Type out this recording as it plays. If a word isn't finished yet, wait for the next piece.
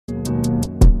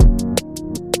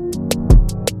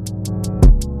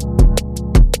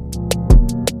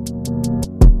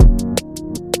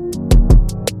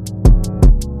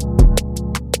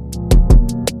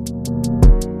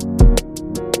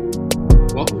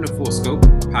Full Scope,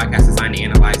 a podcast designed to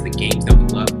analyze the games that we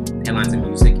love, headlines and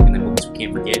music, and the movies we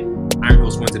can't forget. I'm your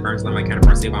host, Quentin Burns, my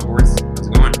counterpart, Savon Morris. How's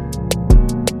it going?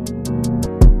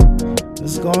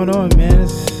 What's going on, man?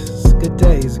 It's a good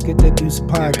day. It's a good day to do some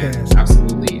podcasts. Yeah,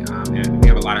 absolutely. And we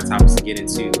have a lot of topics to get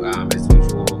into, as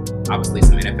usual. Obviously,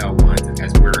 some NFL ones,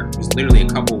 as we're just literally a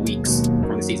couple weeks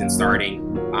from the season starting.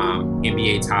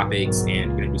 NBA topics,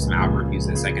 and we're going to do some album reviews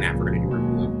in the second half. We're going to do a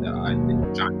review of the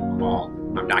new Johnny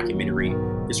Manziel documentary.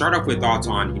 To start off with thoughts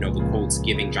on, the Colts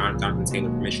giving Jonathan Taylor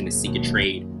permission to seek a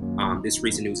trade. This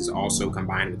recent news is also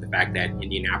combined with the fact that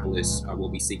Indianapolis will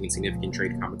be seeking significant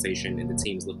trade compensation, and the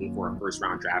team is looking for a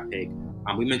first-round draft pick.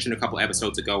 We mentioned a couple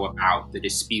episodes ago about the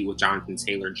dispute with Jonathan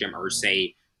Taylor, Jim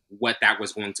Irsay, what that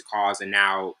was going to cause, and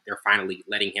now they're finally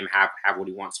letting him have what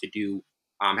he wants to do,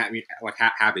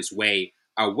 have his way.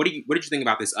 What did you think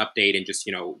about this update, and just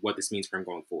what this means for him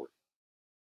going forward?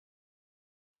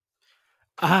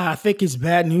 I think it's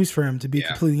bad news for him, to be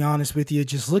completely honest with you.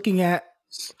 Just looking at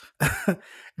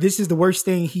this is the worst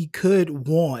thing he could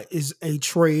want is a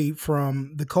trade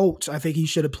from the Colts. I think he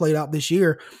should have played out this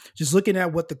year. Just looking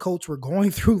at what the Colts were going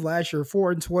through last year,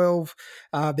 4-12,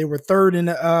 they were third in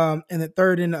the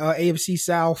AFC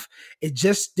South. It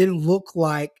just didn't look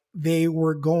like they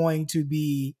were going to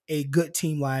be a good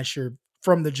team last year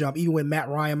from the jump. Even with Matt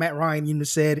Ryan even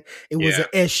said it was an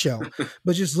S show.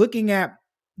 But just looking at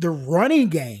the running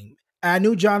game, I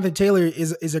knew Jonathan Taylor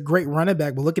is a great running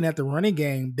back, but looking at the running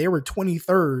game, they were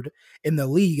 23rd in the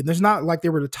league. And there's not like they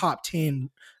were the top 10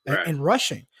 in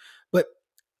rushing. But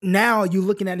now you're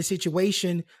looking at a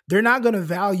situation, they're not going to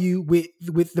value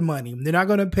with the money. They're not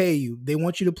going to pay you. They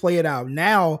want you to play it out.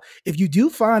 Now, if you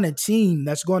do find a team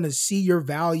that's going to see your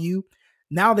value,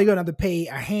 now they're going to have to pay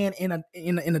a hand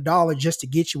in a dollar just to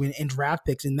get you in draft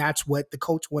picks, and that's what the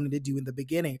coach wanted to do in the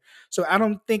beginning. So I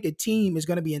don't think a team is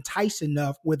going to be enticed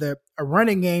enough with a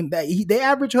running game that they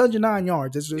average 109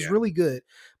 yards. It's really good,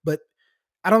 but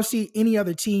I don't see any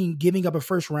other team giving up a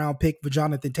first-round pick for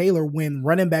Jonathan Taylor when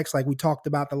running backs, like we talked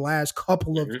about the last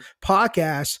couple of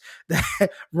podcasts, that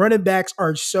running backs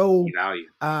are so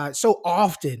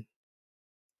often.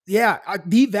 Yeah,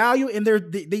 devalue, and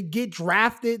they get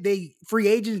drafted. They free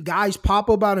agent guys pop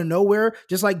up out of nowhere,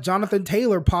 just like Jonathan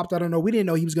Taylor popped out of nowhere. We didn't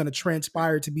know he was going to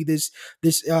transpire to be this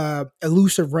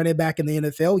elusive running back in the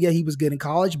NFL. Yeah, he was good in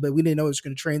college, but we didn't know it was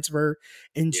going to transfer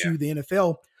into the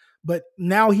NFL. But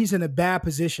now he's in a bad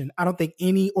position. I don't think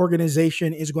any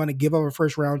organization is going to give up a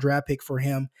first round draft pick for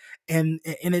him, and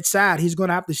it's sad. He's going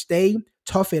to have to stay,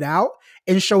 tough it out,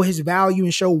 and show his value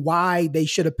and show why they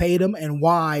should have paid him and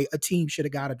why a team should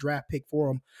have got a draft pick for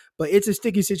him. But it's a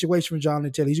sticky situation for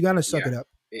Jonathan Taylor. He's going to suck it up.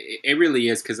 It really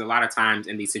is, because a lot of times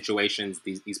in these situations,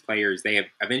 these players, they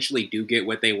eventually do get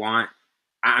what they want.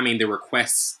 I mean, the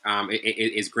requests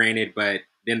is granted, but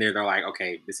then they're like,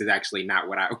 okay, this is actually not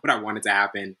what I wanted to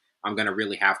happen. I'm going to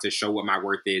really have to show what my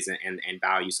worth is and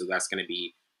value. So that's going to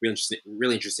be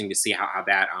really interesting to see how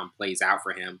that plays out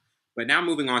for him. But now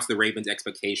moving on to the Ravens'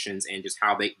 expectations and just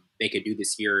how they could do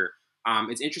this year.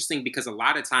 It's interesting because a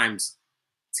lot of times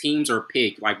teams are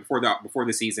picked, like before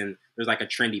the season, there's like a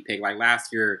trendy pick. Like last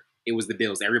year, it was the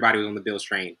Bills. Everybody was on the Bills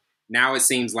train. Now it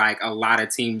seems like a lot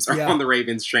of teams are on the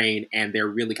Ravens train, and they're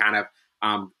really kind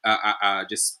of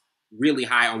just really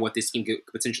high on what this team could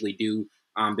potentially do.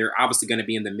 They're obviously going to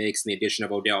be in the mix, and the addition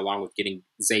of Odell along with getting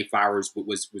Zay Flowers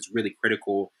was really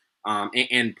critical,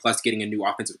 and plus getting a new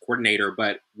offensive coordinator.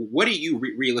 But what do you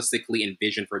realistically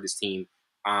envision for this team?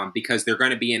 Because they're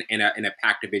going to be in a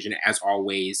packed division as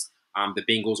always. The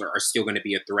Bengals are still going to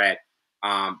be a threat.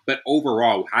 But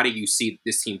overall, how do you see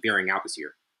this team faring out this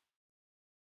year?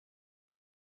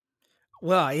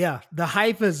 Well, yeah, the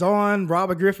hype is on.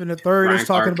 Robert Griffin III is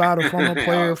talking about a former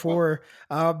player for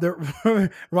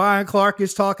Ryan Clark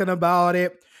is talking about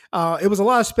it. It was a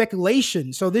lot of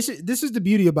speculation. So this is the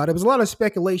beauty about it. It was a lot of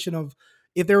speculation of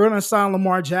if they're going to sign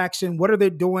Lamar Jackson, what are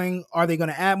they doing? Are they going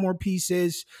to add more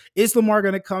pieces? Is Lamar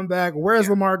going to come back? Where is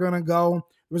Lamar going to go?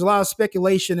 There was a lot of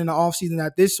speculation in the offseason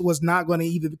that this was not going to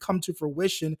even come to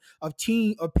fruition of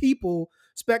people,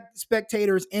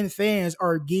 spectators and fans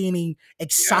are getting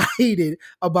excited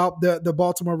about the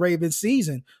Baltimore Ravens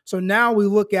season. So now we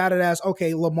look at it as,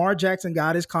 okay, Lamar Jackson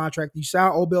got his contract. You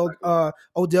sign Odell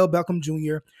Beckham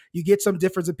Jr. You get some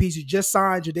difference of pieces. You just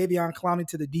signed Jadeveon Clowney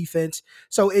to the defense.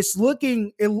 So it's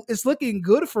looking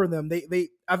good for them. They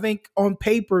I think on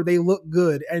paper they look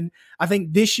good. And I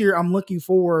think this year I'm looking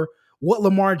for what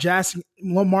Lamar Jackson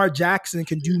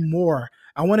can do more.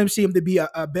 I want him to see him to be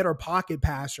a better pocket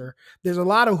passer. There's a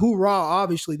lot of hoorah.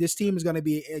 Obviously, this team is going to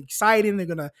be exciting. They're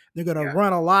gonna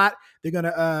run a lot. They're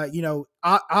gonna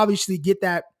obviously get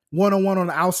that one-on-one on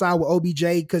the outside with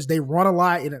OBJ because they run a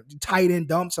lot and tight end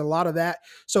dumps, a lot of that.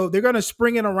 So they're going to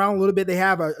spring it around a little bit. They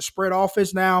have a spread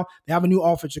offense now. They have a new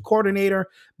offensive coordinator.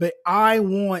 But I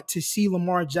want to see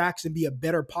Lamar Jackson be a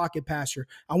better pocket passer.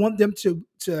 I want them to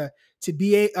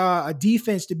be a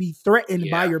defense to be threatened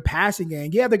by your passing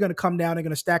game. Yeah, they're going to come down. They're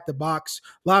going to stack the box.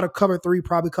 A lot of cover 3,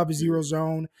 probably cover 0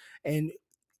 zone. And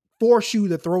force you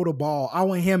to throw the ball. I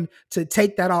want him to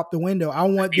take that out the window. I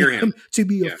want him to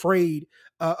be afraid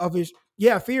of his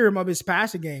fear him of his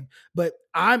passing game. But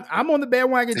I'm on the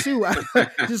bandwagon too.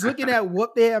 Just looking at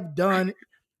what they have done.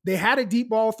 They had a deep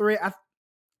ball threat.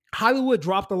 Hollywood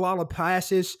dropped a lot of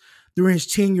passes during his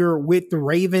tenure with the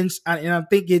Ravens, and I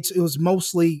think it was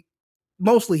mostly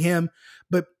him.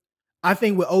 But I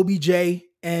think with OBJ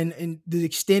and the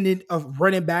extended of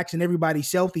running backs and everybody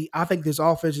healthy, I think this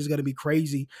offense is going to be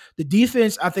crazy. The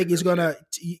defense, I think, is going to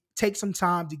take some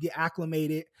time to get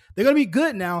acclimated. They're going to be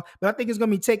good now, but I think it's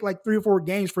going to take like 3 or 4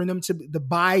 games for them to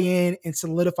buy in and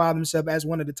solidify themselves as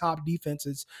one of the top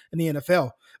defenses in the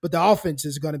NFL. But the offense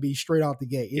is going to be straight out the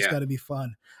gate. It's going to be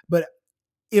fun. But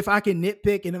if I can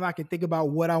nitpick and if I can think about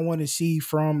what I want to see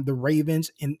from the Ravens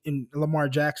in Lamar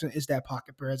Jackson, is that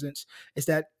pocket presence. It's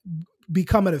that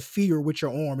becoming a fear with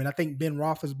your arm. And I think Ben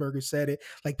Roethlisberger said it.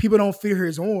 Like, people don't fear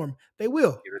his arm. They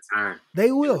will. Give it time.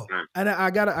 They will. And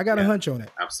I got a hunch on it.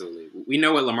 Absolutely. We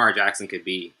know what Lamar Jackson could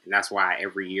be. And that's why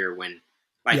every year when,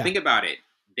 think about it,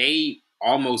 they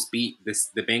almost beat the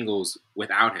Bengals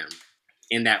without him.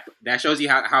 And that shows you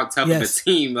how tough of a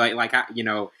team,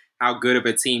 how good of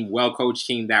a team, well-coached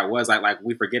team that was. Like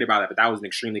we forget about it, but that was an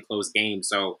extremely close game.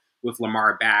 So with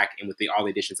Lamar back and with all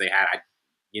the additions they had,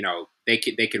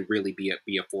 they could really be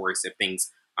a force if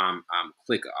things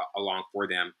click along for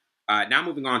them. Now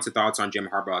moving on to thoughts on Jim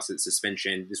Harbaugh's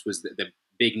suspension. This was the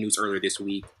big news earlier this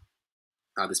week.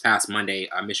 This past Monday,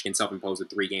 Michigan self-imposed a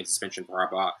 3-game suspension for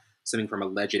Harbaugh, stemming from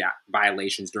alleged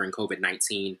violations during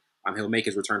COVID-19. He'll make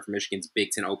his return for Michigan's Big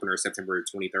Ten opener September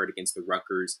 23rd against the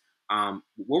Rutgers.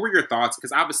 What were your thoughts?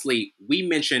 Because obviously you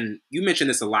mentioned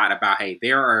this a lot about, hey,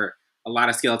 there are a lot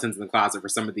of skeletons in the closet for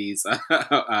some of these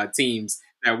teams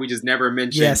that we just never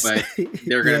mentioned, but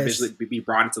they're going to eventually be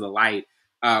brought into the light.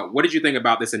 What did you think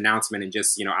about this announcement? And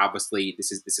just, obviously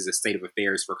this is a state of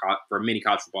affairs for many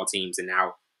college football teams, and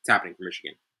now it's happening for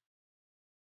Michigan.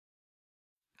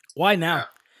 Why now?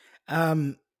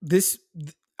 This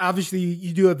obviously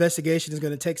you do investigation is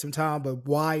going to take some time, but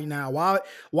why now?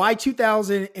 Why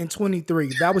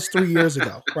 2023? That was 3 years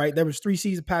ago, right? There was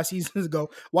 3 past seasons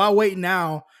ago. Why wait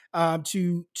now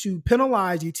to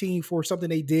penalize your team for something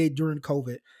they did during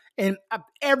COVID? And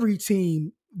every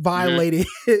team violated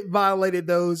violated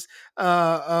those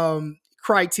criterias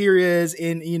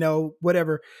and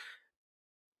whatever.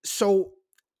 So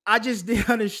I just didn't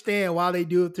understand why they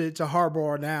do it to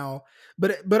Harbaugh now.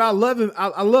 But I love him.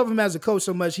 I love him as a coach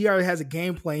so much. He already has a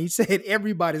game plan. He said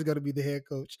everybody's going to be the head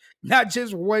coach, not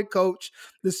just one coach.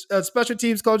 The special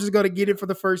teams coach is going to get it for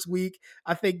the first week.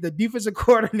 I think the defensive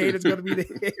coordinator is going to be the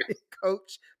head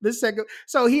coach the second.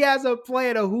 So he has a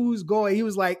plan of who's going. He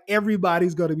was like,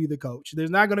 everybody's going to be the coach. There's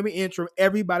not going to be interim.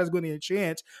 Everybody's going to get a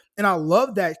chance. And I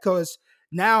love that because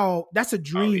now that's a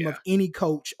dream of any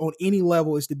coach on any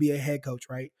level, is to be a head coach,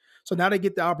 right? So now they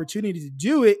get the opportunity to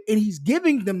do it, and he's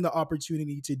giving them the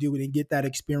opportunity to do it and get that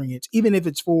experience, even if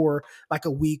it's for like a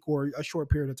week or a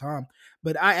short period of time.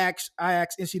 But I asked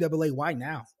NCAA, why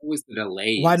now? What was the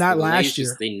delay? Why not last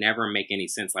year? They never make any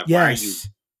sense. Like, why are you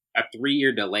a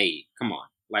 3-year delay? Come on.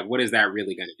 Like, what is that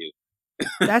really going to do?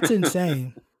 That's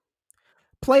insane.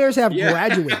 Players have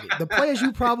graduated. The players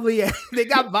you probably they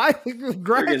got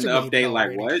graduated. Update already.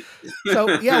 Like what? So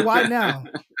why now?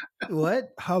 What?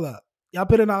 Hold up. Y'all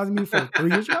penalized me for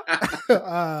 3 years ago?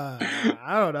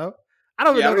 I don't know. I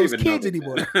don't even know those kids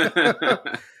anymore.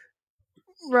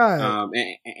 Right.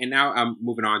 And now I'm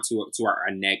moving on to our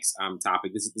next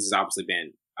topic. This has obviously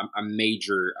been a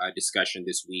major discussion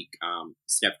this week.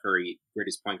 Steph Curry,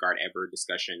 greatest point guard ever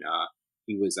discussion.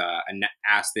 He was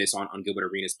asked this on Gilbert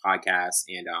Arenas' podcast,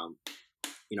 and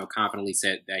confidently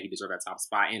said that he deserved that top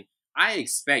spot. And I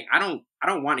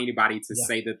don't want anybody to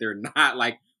say that they're not.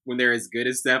 Like, when they're as good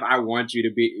as Steph, I want you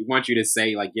to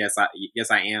say like, yes, I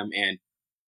am.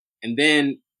 And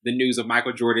then the news of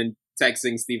Michael Jordan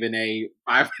texting Stephen A.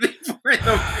 5 for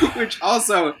him, which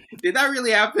also, did that really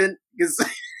happen? Because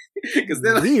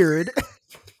weird.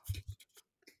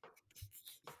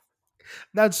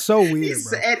 That's so weird,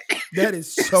 bro. That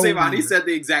is so Savon, weird. He said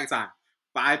the exact time,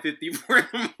 5:54 in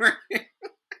the morning.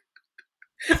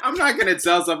 I'm not going to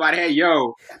tell somebody, hey,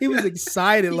 yo. He was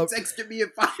excited. He texted me at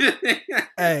 5.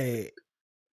 Hey,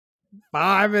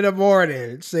 5 in the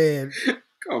morning, said,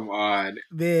 Come on.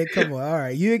 Man, come on. All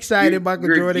right. You excited Michael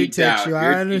You're Jordan geeked text out. you. You're I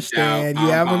geeked out understand. You on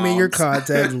have him in your bombs.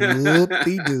 contacts.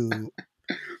 Whoop-de-doo.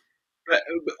 But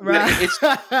Right. it's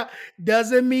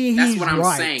Doesn't mean that's he's what I'm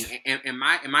saying. right. And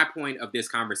my point of this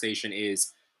conversation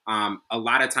is a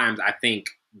lot of times I think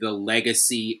the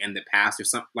legacy and the past or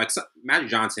something like Magic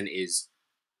Johnson is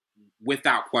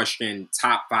without question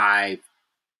top 5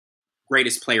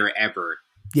 greatest player ever.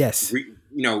 Yes.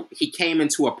 He came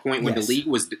into a point when Yes.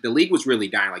 the league was really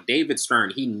dying. Like David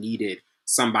Stern, he needed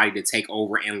somebody to take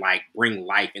over and like bring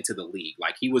life into the league.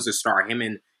 Like he was a star. Him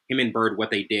and Bird,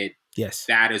 what they did, Yes.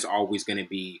 that is always going to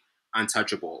be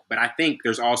untouchable. But I think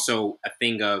there's also a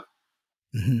thing of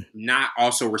not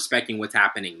also respecting what's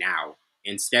happening now.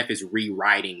 And Steph is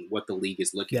rewriting what the league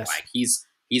is looking Yes. like.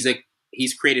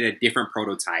 He's created a different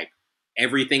prototype.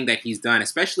 Everything that he's done,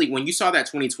 especially when you saw that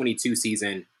 2022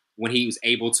 season when he was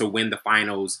able to win the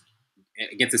finals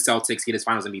against the Celtics, get his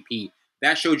finals MVP,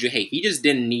 that showed you, hey, he just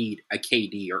didn't need a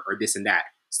KD or this and that.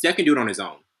 Steph can do it on his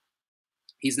own.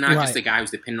 He's not just a guy who's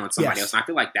dependent on somebody else. And I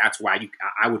feel like that's why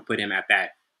I would put him at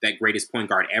that greatest point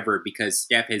guard ever, because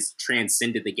Steph has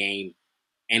transcended the game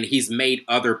and he's made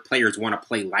other players want to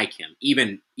play like him.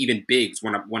 Even bigs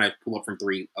want to pull up from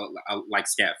three like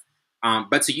Steph.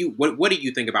 But to you, what do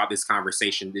you think about this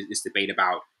conversation, this debate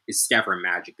about is Steph or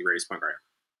Magic the greatest point guard?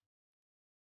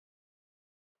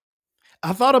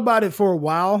 I thought about it for a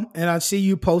while, and I see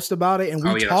you post about it, and we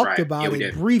Oh yeah, that's talked right. Yeah, about we it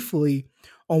did. briefly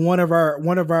on one of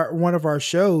our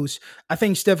shows. I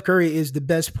think Steph Curry is the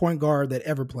best point guard that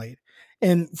ever played,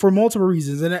 and for multiple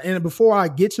reasons. And before I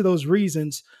get to those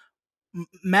reasons,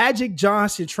 Magic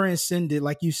Johnson transcended,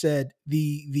 like you said,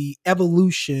 the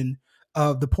evolution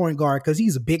of the point guard, because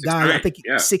he's a big guy. I 6'9", think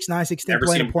yeah. 6'9", 6'10", Never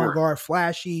playing seen a him point before. guard,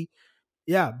 flashy.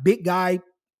 Yeah, big guy,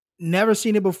 never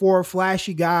seen it before,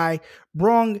 flashy guy.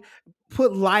 Brung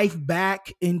put life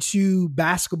back into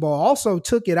basketball. Also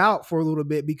took it out for a little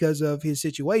bit because of his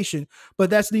situation, but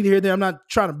that's neither here nor there. I'm not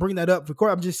trying to bring that up for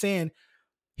court. I'm just saying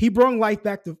he brought life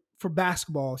back for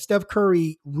basketball. Steph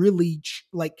Curry really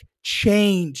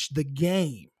changed the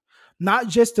game, not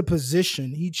just the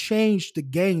position. He changed the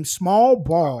game. Small Oh my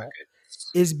ball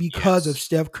goodness. is because of Yes,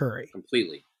 Steph Curry.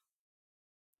 completely.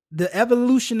 The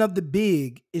evolution of the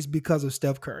big is because of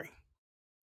Steph Curry.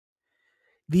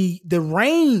 The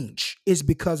range is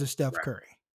because of Steph Right.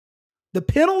 Curry. The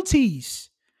penalties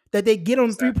that they get on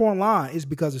the Steph. 3-point line is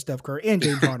because of Steph Curry and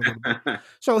James Harden a little bit.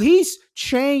 So he's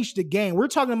changed the game. We're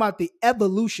talking about the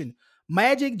evolution.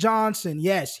 Magic Johnson,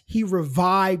 yes, he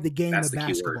revived the game That's of the key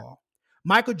word. basketball.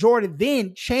 Michael Jordan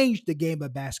then changed the game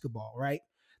of basketball, right?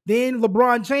 Then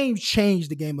LeBron James changed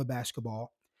the game of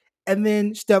basketball. And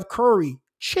then Steph Curry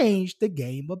changed the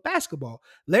game of basketball.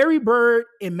 Larry Bird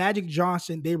and Magic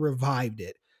Johnson, they revived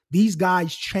it. These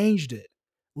guys changed it.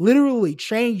 Literally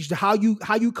changed how you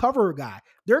cover a guy.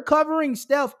 They're covering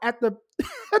Steph at the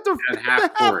at the, At the half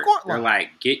half court, court they're line. like,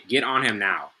 get on him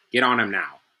now. Get on him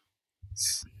now.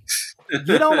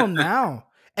 Get on them now.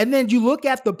 And then you look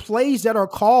at the plays that are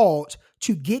called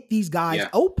to get these guys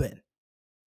open.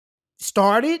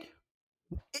 Started.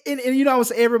 And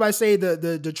everybody say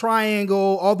the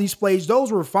triangle, all these plays,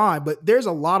 those were fine, but there's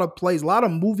a lot of plays, a lot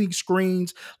of moving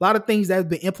screens, a lot of things that have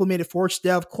been implemented for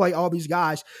Steph, Clay, all these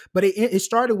guys. But it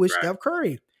started with Steph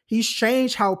Curry. He's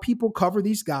changed how people cover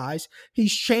these guys.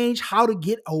 He's changed how to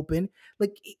get open.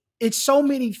 Like, it's so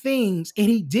many things, and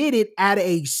he did it at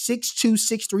a 6'2",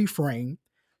 6'3" frame,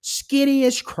 skinny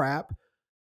as crap.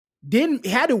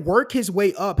 Had to work his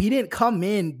way up. He didn't come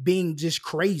in being just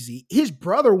crazy. His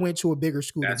brother went to a bigger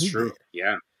school That's than he true. did.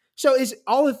 Yeah. So it's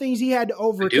all the things he had to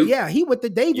overcome. Duke? Yeah, he went to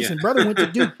Davidson. Yeah. Brother went to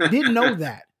Duke. Didn't know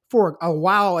that for a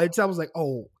while. Until I was like,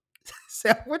 oh,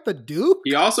 Seth went to Duke?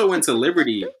 He also went to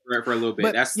Liberty for a little bit.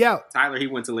 But That's yeah, Tyler. He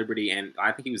went to Liberty, and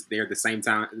I think he was there at the same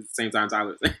time.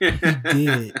 Tyler. he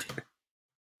did.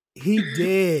 He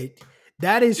did.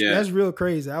 That's real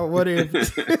crazy. I wonder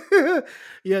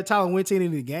if Tyler went to any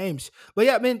of the games. But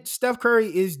yeah, man, Steph Curry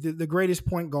is the greatest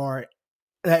point guard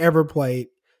that ever played.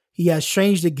 He has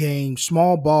changed the game,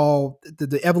 small ball,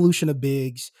 the evolution of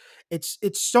bigs. It's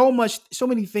so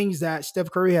many things that Steph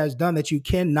Curry has done that you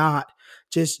cannot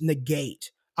just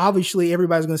negate. Obviously,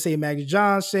 everybody's going to say Magic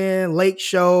Johnson, Lake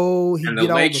Show. He And the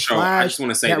did all Lake the Show, I flash just want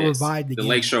to say that this: revived the the game.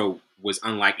 Lake Show was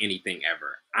unlike anything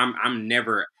ever. I'm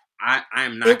never.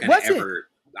 I'm not It going to wasn't. ever.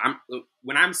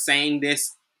 When I'm saying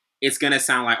this, it's going to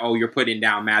sound like, oh, you're putting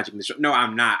down Magic in the show. No,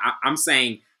 I'm not. I'm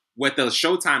saying what the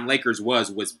Showtime Lakers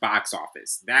was box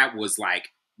office. That was like,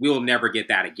 we'll never get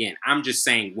that again. I'm just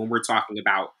saying, when we're talking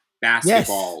about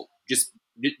basketball, just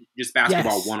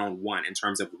basketball one-on-one in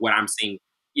terms of what I'm seeing.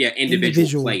 Yeah,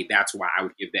 individual play. That's why I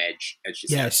would give the edge to Steph.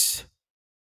 Yes.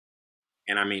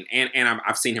 And I mean,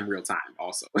 I've seen him real time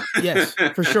also. Yes,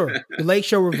 for sure. The Lake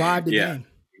Show revived the Yeah, game.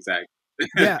 exactly.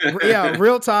 Yeah, yeah,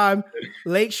 real time.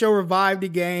 Lake Show revived the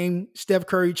game. Steph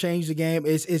Curry changed the game.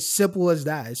 It's simple as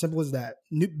that. As simple as that.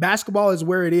 Basketball is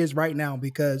where it is right now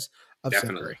because of Steph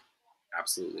Definitely. Curry.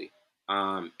 Absolutely.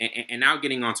 And now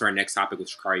getting on to our next topic with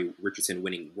Sha Carri Richardson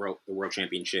winning the world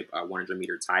championship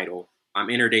 100-meter title.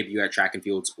 In her debut at Track and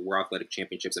Field's World Athletic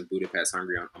Championships in Budapest,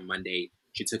 Hungary on Monday,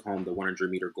 she took home the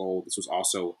 100-meter gold. This was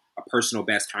also a personal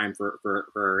best time for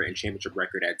her and championship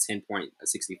record at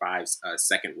 10.65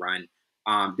 second run.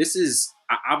 This is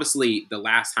obviously the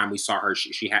last time we saw her.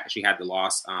 She had the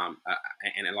loss,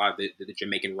 and a lot of the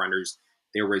Jamaican runners.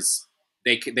 There was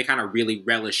they kind of really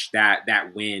relish that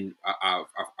win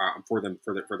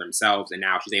for themselves, and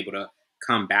now she's able to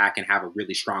come back and have a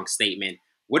really strong statement.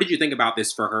 What did you think about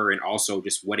this for her, and also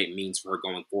just what it means for her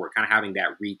going forward? Kind of having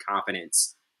that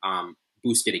confidence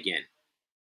boosted again.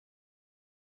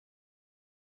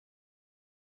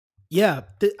 Yeah,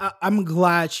 I'm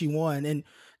glad she won. And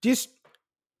just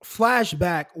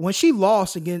flashback when she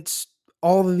lost against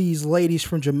all of these ladies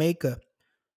from Jamaica,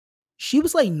 she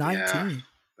was like Yeah, 19.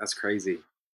 that's crazy.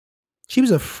 She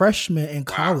was a freshman in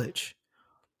Wow, college.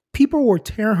 People were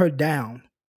tearing her down,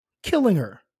 killing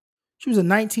her. She was a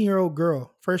 19-year-old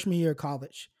girl, freshman year of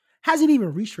college. Hasn't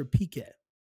even reached her peak yet.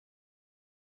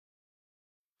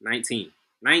 19,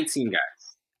 19 guys.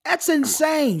 That's Come on.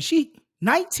 insane. She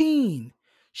 19.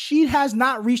 She has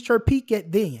not reached her peak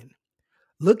yet then.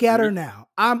 Look at her Mhm. now.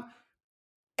 I'm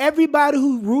everybody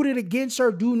who rooted against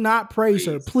her, do not praise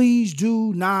her. Please, Please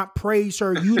do not praise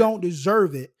her. You don't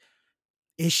deserve it.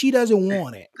 And she doesn't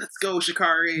want it. let's go, Sha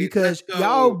Carri. Let's Because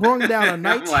y'all go. brung down a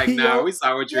I'm like, 19 year nah, old. we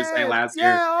saw what you were saying Yes, last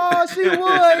year. yeah, oh, she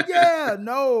would. Yeah.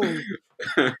 No.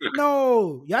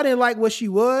 No. Y'all didn't like what she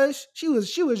was. She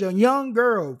was a young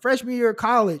girl, freshman year of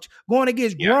college, going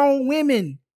against Yeah, grown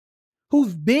women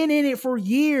who've been in it for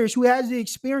years, who has the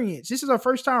experience. This is her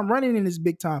first time running in this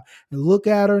big time. And look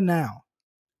at her now.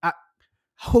 I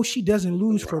hope she doesn't the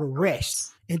lose for the world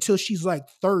rest knows. until she's like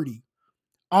 30.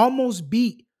 Almost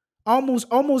beat,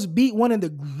 almost beat one of the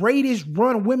greatest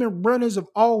women runners of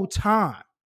all time.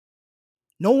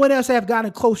 No one else have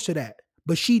gotten close to that,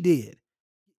 but she did.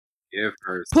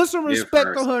 Put some Give her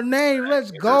respect on some her name. respect.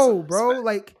 Let's Give her some go, bro. respect.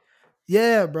 Like,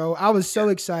 yeah, bro. I was Yeah. so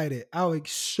excited. I was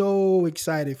so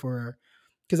excited for her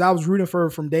because I was rooting for her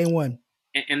from day one.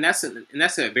 And that's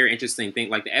a very interesting thing.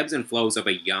 Like the ebbs and flows of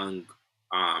a young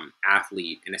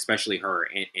athlete, and especially her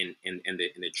in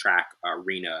the track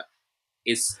arena,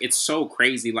 it's so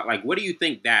crazy. Like, what do you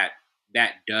think that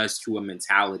does to a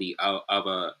mentality of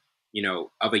a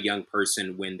of a young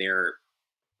person when they're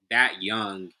that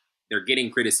young, they're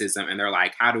getting criticism, and they're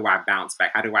like, "How do I bounce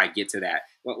back? How do I get to that?"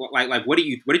 Like, what do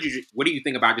you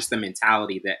think about just the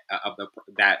mentality that of the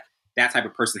that type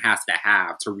of person has to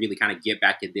have to really kind of get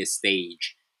back to this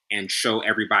stage and show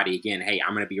everybody again, "Hey,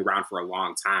 I'm going to be around for a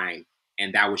long time,"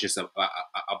 and that was just a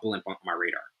blimp on my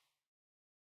radar.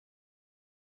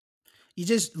 You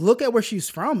just look at where she's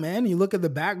from, man. You look at the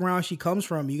background she comes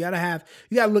from. You gotta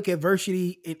look at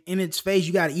adversity in its face.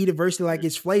 You gotta eat adversity like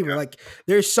it's flavor. Yeah, Like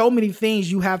there's so many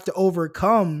things you have to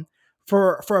overcome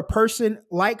for a person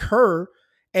like her.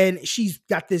 And she's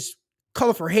got this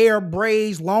colorful hair,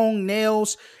 braids, long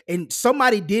nails, and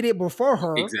somebody did it before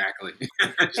her. exactly.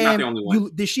 She's not the And only one.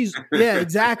 you she's yeah,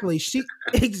 exactly.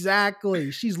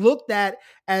 Exactly. She's looked at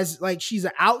as like she's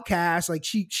an outcast, like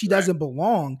she Right. doesn't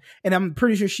belong. And I'm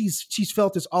pretty sure she's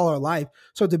felt this all her life.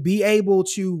 So to be able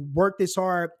to work this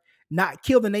hard, not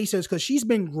kill the naysayers, because she's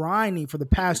been grinding for the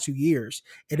Mhm. past 2 years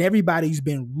and everybody's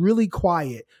been really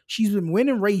quiet. She's been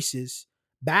winning races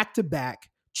back to back,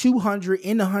 200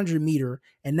 in the 100 meter,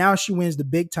 and now she wins the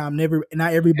big time. Never,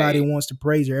 not everybody Hey, wants to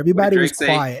praise her. what did Everybody was Drake say?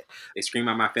 quiet. They scream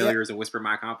out my Yeah, failures and whisper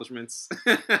my accomplishments.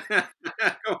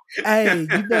 hey,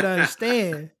 you better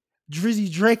understand.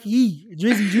 Drizzy Drake Yee.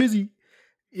 Drizzy.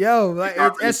 Yo, Keep like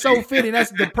that's so preaching. fitting.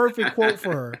 That's the perfect quote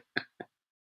for her.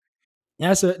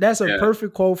 That's a Yeah,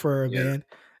 perfect quote for her, yeah.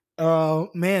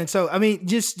 man. Man. So I mean,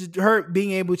 just her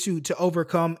being able to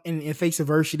overcome and face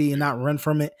adversity and Mhm. not run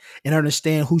from it and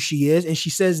understand who she is. And she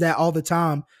says that all the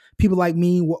time. People like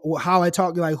me, how I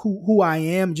talk, like who I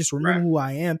am, just remember Right. who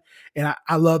I am, and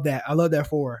I love that. I love that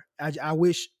for her.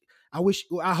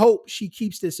 I hope she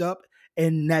keeps this up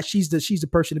and that she's the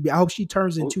person to be. I hope she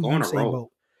turns into Go on a Usain roll.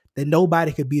 Bolt, that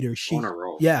nobody could beat her. Go on a She,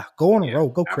 roll. yeah, go on a Yeah, roll,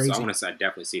 go absolutely. I crazy. want to. I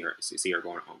definitely see her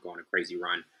going a crazy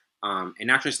run. And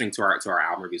now transitioning to our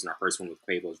album reviews, and our first one with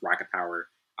Quavo's Rocket Power.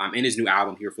 In his new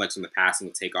album, he reflects on the passing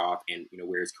of Takeoff and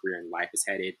where his career and life is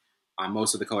headed.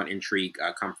 Most of the color and intrigue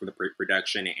come from the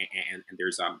production, and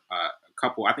there's a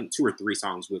couple, I think two or three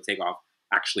songs with Takeoff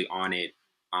actually on it.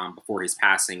 before his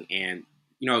passing. And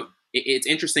it's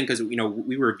interesting because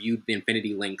we reviewed the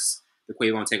Infinity Links, the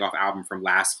Quavo and Takeoff album from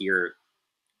last year,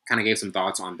 kind of gave some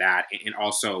thoughts on that, and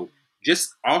also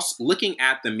just also looking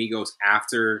at the Migos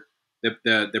after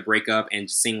the breakup and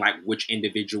seeing like which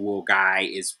individual guy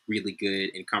is really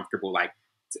good and comfortable. Like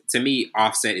to me,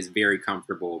 Offset is very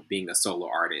comfortable being a solo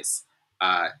artist.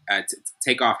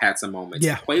 Takeoff had some moments.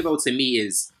 Yeah. Quavo to me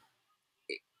is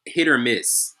hit or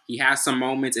miss. He has some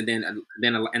moments, and then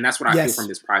and that's what I feel from Yes.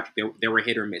 this project. There were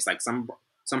hit or miss. Like some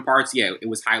parts, yeah, it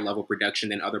was high level production.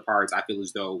 Then other parts, I feel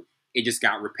as though it just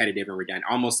got repetitive and redundant,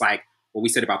 almost like what we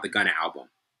said about the Gunna album,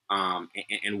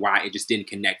 and why it just didn't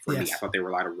connect for me. I Yes. thought there were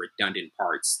a lot of redundant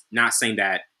parts. Not saying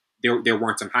that there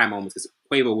weren't some high moments, because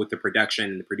Quavo, with the production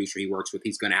and the producer he works with,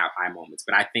 he's going to have high moments.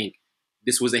 But I think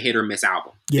this was a hit or miss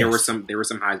album. Yes. There were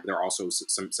some highs, but there are also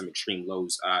some extreme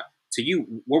lows. To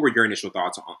you, what were your initial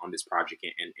thoughts on this project,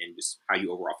 and just how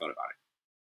you overall felt about it?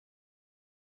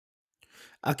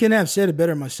 I couldn't have said it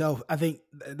better myself. I think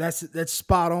that's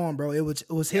spot on, bro. It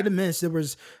was Yeah, hit and miss. There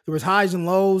was highs and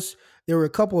lows. There were a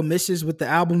couple of misses with the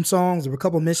album songs. There were a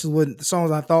couple of misses with the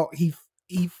songs I thought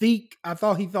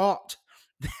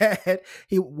that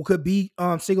he could be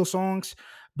single songs.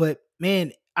 But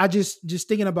man, I just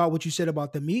thinking about what you said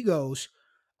about the Migos.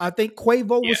 I think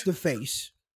Quavo yeah. was the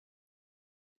face.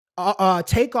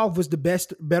 Takeoff was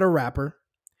the better rapper,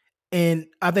 and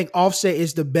I think Offset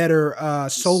is the better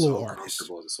He's solo so artist,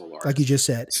 comfortable as a solo like you artist. just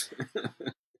said.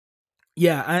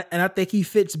 Yeah, and I think he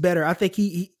fits better. I think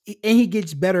he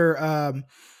gets better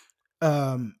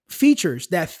features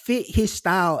that fit his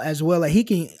style as well. Like he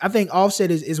can. I think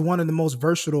Offset is one of the most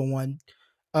versatile one.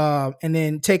 And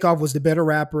then Takeoff was the better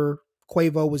rapper.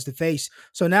 Quavo was the face.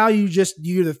 So now you're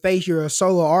the face. You're a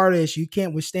solo artist. You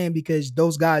can't withstand because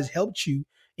those guys helped you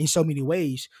in so many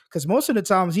ways. Because most of the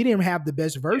times he didn't have the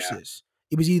best Yeah, verses.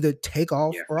 It was either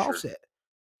Takeoff yeah, or for sure. Offset.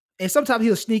 And sometimes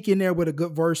he'll sneak in there with a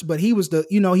good verse, but he was the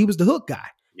hook guy.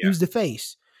 He Yeah, was the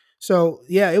face. So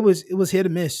yeah, it was hit or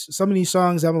miss. Some of these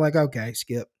songs I'm like, okay,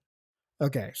 skip.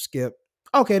 Okay, skip.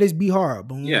 Okay, this be hard.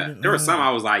 yeah. There were some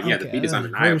I was like, yeah, the Okay, beat is verse.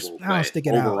 undeniable, I'll but stick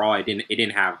it out. overall, it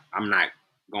didn't have. I'm not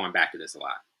going back to this a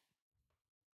lot.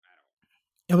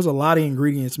 It was a lot of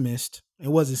ingredients missed. It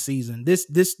wasn't seasoned.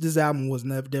 This album was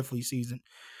never definitely seasoned.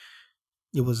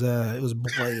 It was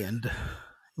bland.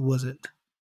 It wasn't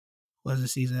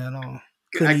seasoned at all.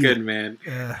 I Couldn't eat it. couldn't, man.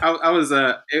 Uh, I was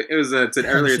it was I had to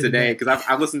earlier send it today, back. because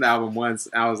I listened to the album once.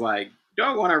 And I was like, do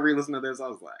I want to re-listen to this? I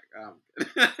was like,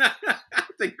 I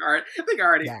think I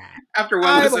already, Yeah, after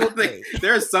one I'm listen, I think okay.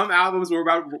 there are some albums where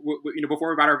about before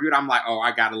we're about to review it, I'm like, oh,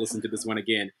 I got to listen to this one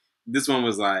again. This one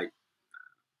was like,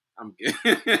 I'm good.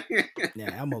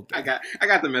 Yeah, I'm okay. I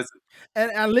got the message.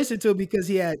 And I listened to it because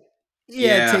he had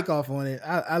Yeah, takeoff on it.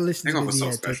 I listened to it Takeoff because was he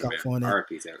so had special, takeoff man. on it,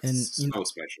 R.I.P. and So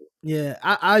special. yeah,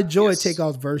 I enjoy Yes,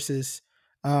 takeoff's verses.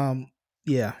 Um,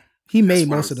 yeah, he that's made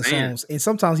what I'm most of the saying. songs, and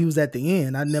sometimes he was at the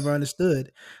end. I never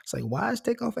understood. It's like, why is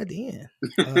takeoff at the end?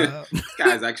 Uh, This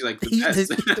guy's actually like the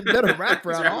best. he's the better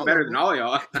rapper He's out of rapping all better of than them. all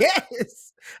y'all.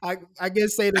 Yes, I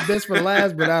guess say the best for the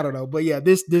last, but I don't know. But yeah,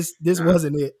 this Nah.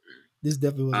 wasn't it. This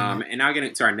definitely wasn't it. And now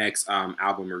getting to our next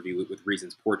album review with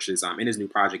Reasons Porches. In his new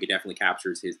project, it definitely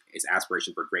captures his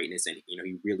aspiration for greatness, and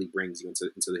he really brings you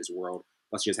into his world.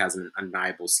 Plus, just has an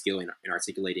undeniable skill in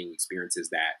articulating experiences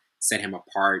that set him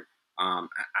apart.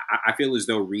 I feel as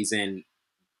though Reason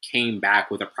came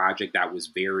back with a project that was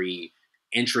very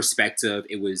introspective.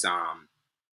 It was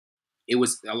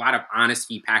a lot of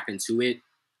honesty packed into it,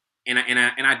 and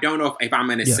I don't know if I'm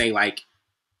gonna Yeah, say like,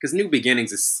 because New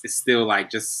Beginnings is still like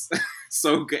just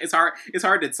so good. It's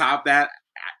hard to top that.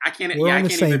 I can't. we're Yeah, I on the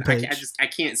can't same even. page. I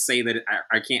can't say that.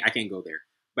 I can't go there.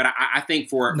 But I think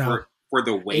for No,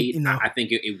 the it weight, you know, I think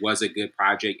it was a good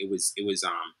project. It was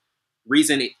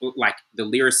Reason. Like the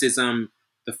lyricism,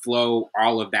 the flow,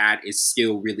 all of that is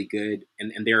still really good.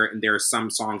 And there are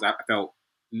some songs I felt,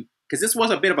 because this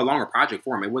was a bit of a longer project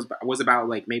for him. It was about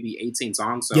like maybe 18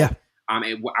 songs. yeah. So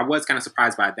I was kind of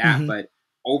surprised by that, hmm but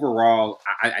overall,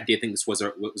 I did think this was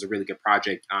a really good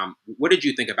project. What did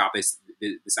you think about this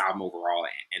album overall,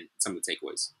 and some of the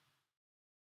takeaways?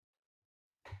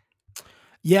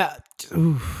 Yeah.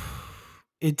 Oof.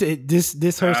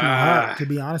 This hurts my heart Uh, to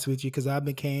be honest with you because I've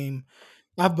become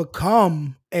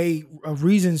a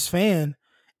Reasons fan,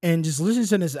 and just listening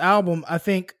to this album, I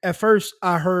think at first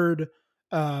I heard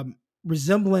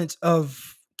resemblance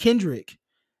of Kendrick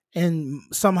and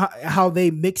somehow how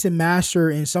they mix and master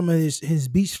and some of his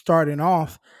beats starting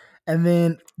off, and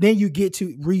then you get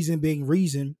to Reason being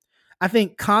Reason. I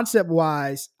think concept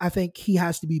wise, I think he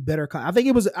has to be better. I think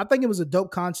it was a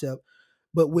dope concept,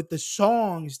 but with the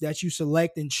songs that you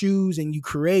select and choose and you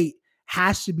create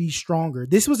has to be stronger.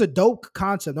 This was a dope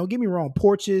concept. Don't get me wrong.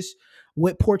 Porches,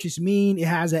 what porches mean, it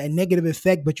has a negative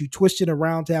effect, but you twist it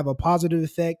around to have a positive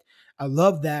effect. I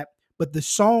love that. But the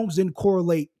songs didn't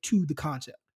correlate to the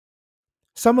concept.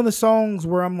 Some of the songs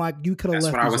where I'm like, you could have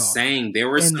That's left what I these was off. saying. There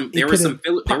were And some. it There were could have,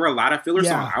 some. There were a lot of filler songs.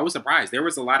 yeah. I was surprised. There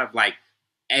was a lot of like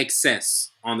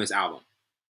excess on this album.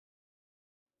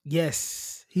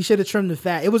 Yes. He should have trimmed the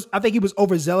fat. I think he was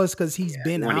overzealous because he's He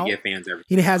been wanted to out. give fans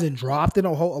everything. He hasn't dropped in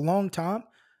a long time.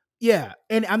 Yeah.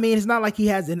 And I mean, it's not like he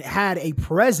hasn't had a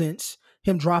presence,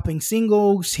 him dropping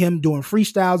singles, him doing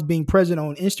freestyles, being present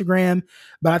on Instagram.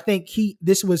 But I think he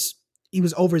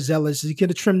was overzealous. He could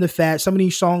have trimmed the fat. Some of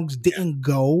these songs didn't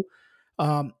go.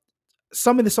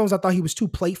 Some of the songs I thought he was too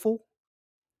playful.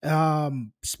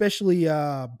 Especially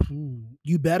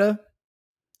You Better.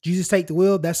 Jesus Take the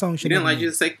Wheel. That song You should didn't never like made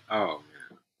just it. say, oh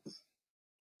man.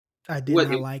 I did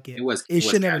not like it. It It was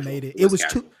should never casual. made it. It was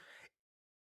casual.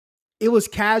 It was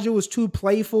casual, it was too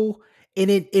playful,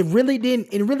 and it really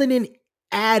didn't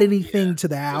add anything to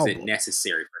the album. Was it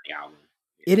necessary for the album?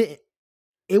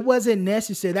 It wasn't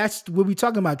necessary. That's what we're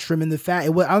talking about, trimming the fat. I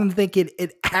don't think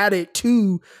it added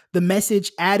to the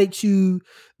message, added to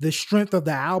the strength of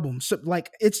the album. So like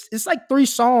it's like 3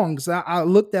 songs. I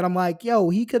looked at, I'm like, yo,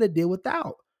 he could have did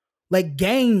without. Like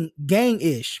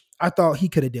gang-ish. I thought he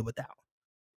could have did without.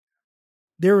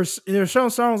 There were some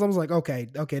songs I was like, okay,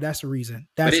 that's the reason.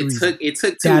 That's the reason. It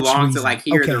took too long to like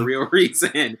hear the real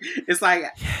reason. It's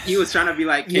like he was trying to be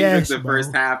like Kendrick the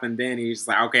first half, and then he's just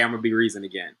like, okay, I'm gonna be Reason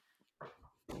again.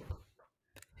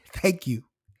 Thank you.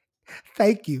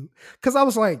 Because I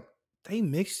was like, they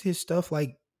mixed his stuff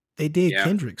like they did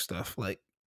Kendrick stuff. Like,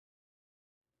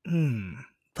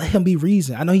 let him be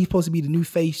Reason. I know he's supposed to be the new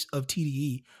face of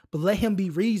TDE, but let him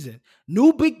be Reason.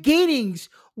 New Beginnings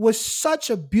was such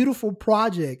a beautiful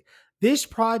project. This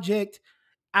project,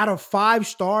 out of 5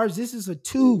 stars, this is a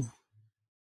 2.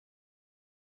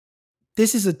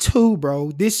 This is a 2,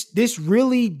 bro. This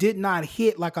really did not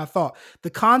hit like I thought. The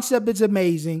concept is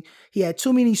amazing. He had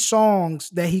too many songs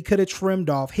that he could have trimmed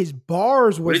off. His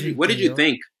bars wasn't. What did you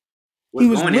think? He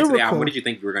was going lyrical. Into the album, what did you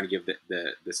think we were going to give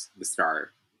the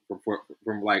star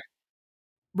from like?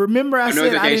 Remember, I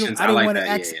said I didn't want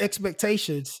to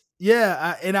expectations.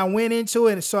 Yeah, and I went into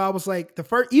it, and so I was like, the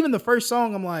first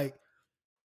song, I'm like,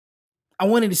 I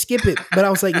wanted to skip it, but I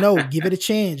was like, no, give it a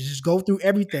chance. Just go through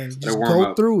everything. Just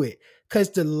go through it. Because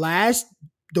the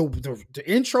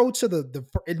intro to the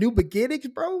New Beginnings,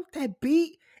 bro, that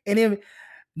beat, and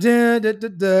then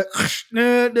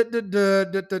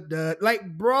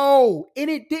like, bro,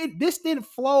 and this didn't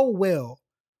flow well.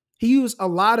 He used a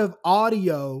lot of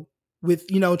audio with,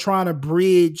 trying to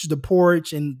bridge the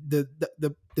porch and the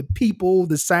people,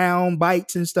 the sound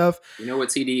bites and stuff. You know what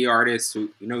TDE artists who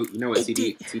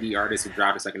TDE artists who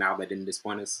dropped a second album that didn't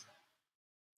disappoint us?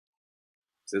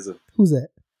 SZA. Who's that?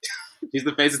 She's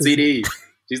the face of TDE.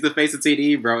 She's the face of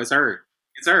TDE, bro. It's her.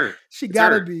 She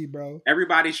gotta be, bro.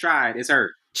 Everybody's tried. It's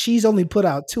her. She's only put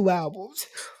out 2 albums,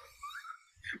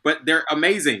 but they're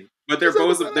amazing. But they're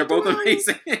both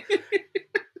amazing.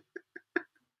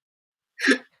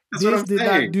 This did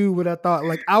not do what I thought.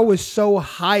 Like, I was so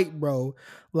hyped, bro.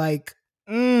 Like,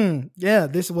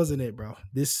 this wasn't it, bro.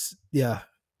 This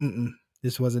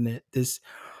wasn't it.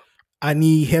 I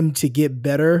need him to get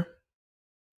better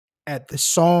at the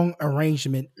song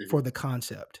arrangement for the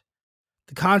concept.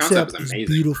 The concept is amazing,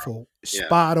 beautiful,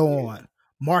 spot on,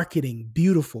 marketing,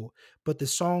 beautiful, but the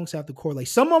songs have to correlate.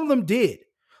 Some of them did.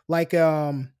 Like,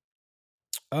 Too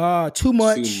Much.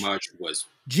 Too Much was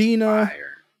Gina. fire.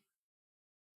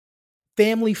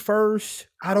 Family First.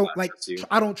 I don't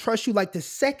trust you. Like, the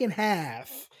second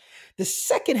half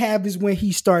is when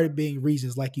he started being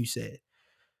Reasons, like you said.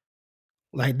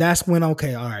 Like, that's when,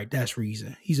 okay, all right, that's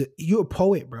Reason. You're a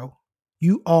poet, bro.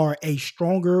 You are a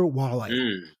stronger Wale.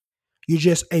 You're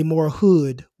just a more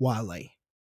hood Wale.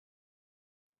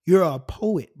 You're a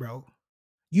poet, bro.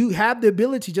 You have the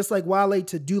ability, just like Wale,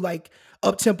 to do like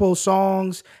up-tempo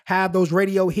songs, have those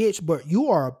radio hits, but you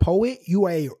are a poet.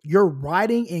 Your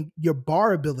writing and your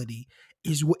bar ability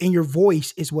and your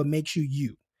voice is what makes you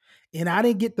you. And I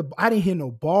didn't hear no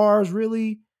bars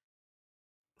really.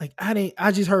 Like,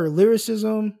 I just heard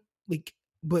lyricism. Like,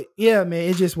 but yeah, man,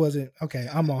 it just wasn't okay.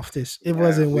 I'm off this. It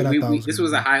wasn't what I thought. This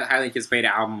was a highly anticipated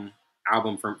album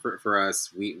for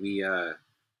us.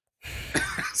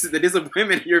 The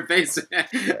disappointment in your face.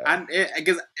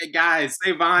 Because guys,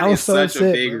 Savon is such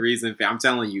a big Reason fan. I'm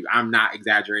telling you, I'm not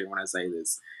exaggerating when I say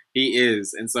this. He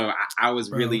is, and so I was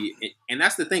really, and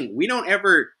that's the thing.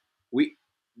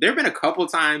 There have been a couple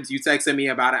times you texted me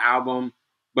about an album,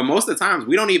 But most of the times,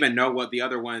 we don't even know what the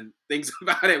other one thinks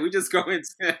about it. We just go into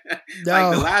like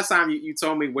the No. last time you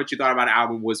told me what you thought about an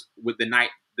album was with the night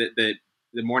the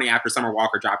morning after Summer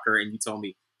Walker dropped her, and you told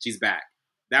me she's back.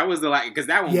 That was the like because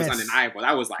that one was Yes. undeniable.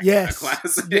 That was like a Yes.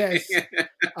 classic. Yes.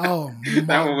 Oh That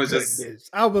my one was just goodness.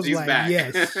 I was she's like, back.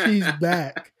 yes, she's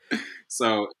back.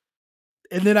 So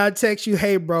And then I text you,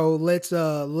 hey bro, let's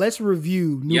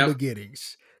review New yep,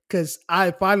 Beginnings. Cause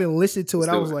I finally listened to let's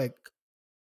it. I do was it. like,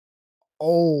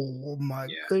 oh my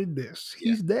Yeah, goodness,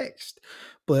 yeah. he's next.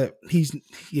 But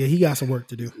he got some work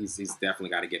to do. He's definitely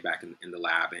got to get back in the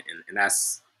lab, and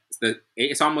that's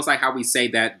it's almost like how we say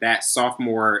that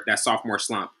sophomore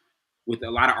slump with a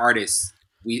lot of artists.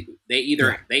 Yeah. They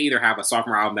either have a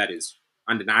sophomore album that is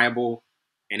undeniable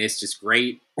and it's just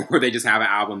great, or they just have an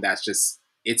album that's just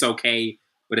it's okay,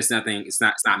 but it's not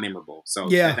memorable. So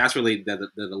Yeah. that's really the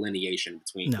delineation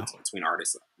No. between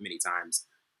artists many times.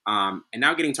 And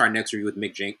now getting to our next review with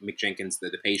Mick Jenkins,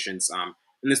 the Patience.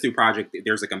 In this new project,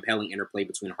 there's a compelling interplay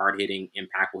between hard-hitting,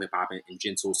 impactful hip hop and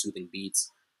gentle, soothing beats.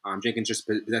 Jenkins just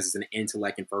possesses an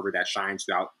intellect and fervor that shines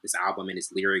throughout this album and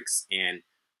his lyrics. And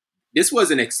this was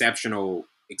an exceptional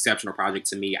project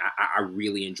to me. I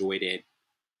really enjoyed it.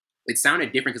 It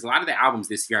sounded different because a lot of the albums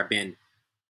this year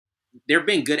there have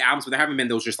been good albums, but there haven't been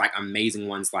those just like amazing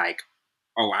ones. Like,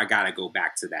 oh, I gotta go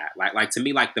back to that. Like to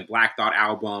me, like the Black Thought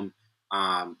album,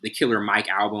 the Killer Mike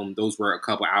album. Those were a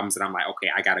couple albums that I'm like, okay,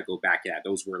 I gotta go back to that.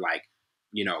 Those were like,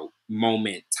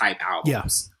 moment type Yeah.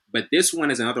 albums. But this one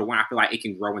is another one. I feel like it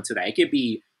can grow into that. It could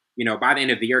be, by the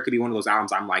end of the year, it could be one of those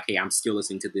albums. I'm like, hey, I'm still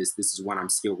listening to this. This is one I'm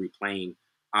still replaying.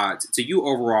 To you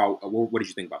overall, what did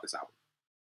you think about this album?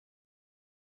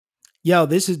 Yo,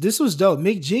 this was dope.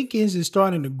 Mick Jenkins is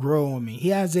starting to grow on me.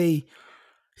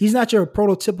 He's not your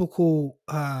prototypical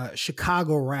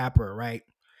Chicago rapper, right?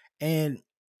 And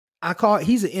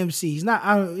he's an MC. He's not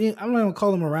I'm not gonna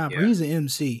call him a rapper. Yeah, He's an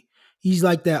MC. He's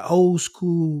like that old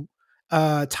school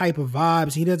type of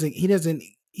vibes.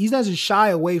 He doesn't shy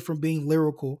away from being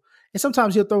lyrical. And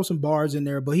sometimes he'll throw some bars in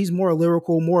there, but he's more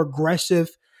lyrical, more aggressive,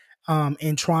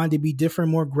 and trying to be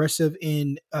different, more aggressive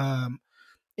in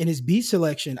his beat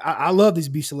selection. I love this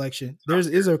beat selection.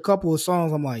 There's a couple of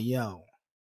songs I'm like, yo,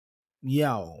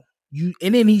 you,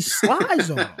 and then he slides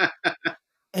on them,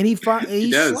 and he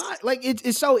he does. slide like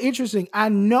it's so interesting. I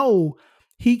know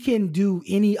he can do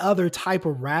any other type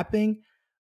of rapping,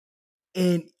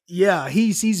 and yeah,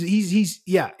 he's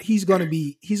gonna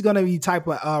be type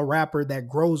of rapper that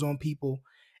grows on people.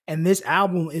 And this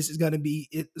album is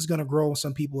gonna grow on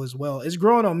some people as well. It's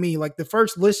growing on me. Like the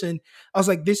first listen, I was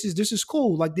like, this is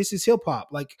cool. Like this is hip hop.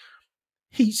 Like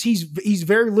he's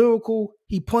very lyrical.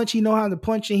 He know how to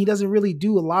punch, and he doesn't really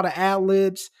do a lot of ad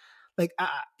libs. Like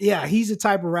yeah, he's the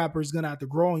type of rapper who's gonna have to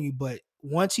grow on you, but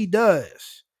once he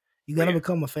does, you're Oh gonna yeah.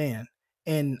 become a fan.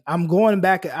 And I'm going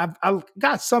back. I've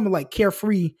got some like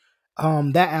Carefree,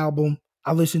 that album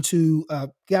I listened to.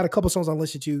 Got a couple songs I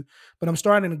listened to, but I'm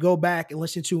starting to go back and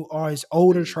listen to all his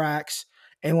older Mhm. tracks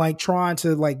and like trying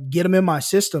to like get him in my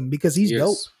system because he's He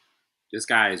dope. is. This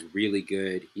guy is really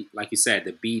good. Like you said,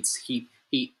 the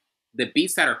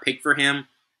beats that are picked for him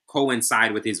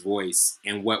coincide with his voice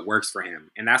and what works for him.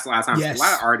 And that's a lot of times. A lot of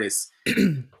Yes. artists.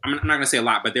 I'm not gonna say a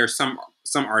lot, but there's some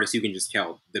artists you can just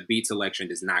tell the beat selection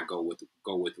does not go with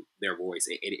their voice.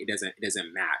 It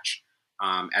doesn't match.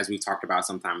 As we talked about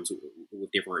sometimes with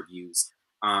different reviews.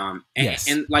 Yes.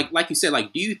 And like you said,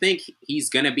 like, do you think he's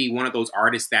gonna be one of those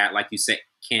artists that, like you said,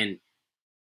 can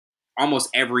almost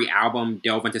every album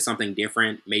delve into something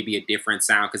different, maybe a different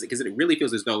sound, because it really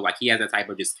feels as though like he has that type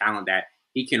of just talent that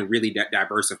he can really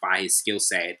diversify his skill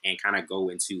set and kind of go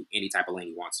into any type of lane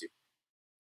he wants to.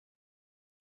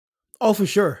 Oh, for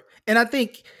sure. And I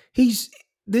think he's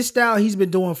this style he's been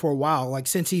doing for a while. Like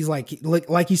since he's like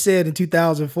he said in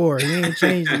 2004, he ain't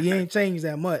changed it. He ain't changed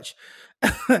that much.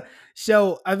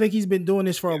 So I think he's been doing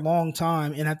this for a Yeah. long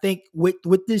time. And I think with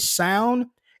this sound,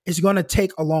 it's gonna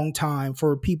take a long time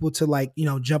for people to like,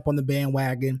 jump on the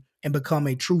bandwagon and become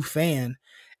a true fan.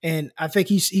 And I think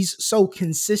he's so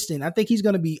consistent. I think he's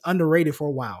gonna be underrated for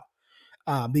a while,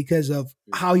 because of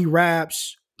Mhm. how he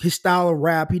raps, his style of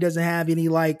rap. He doesn't have any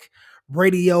like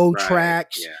radio Right.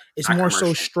 tracks. Yeah. It's Not more so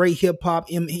commercial. straight hip hop.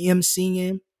 Him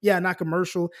singing, yeah, not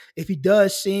commercial. If he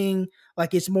does sing,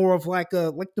 like it's more of like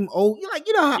like them old,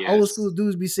 how old Yes. school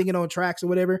dudes be singing on tracks or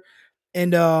whatever.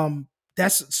 And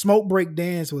that's Smoke Break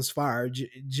Dance was fire.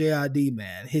 JID,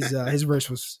 man, his verse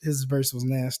was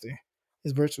nasty.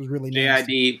 His verse was really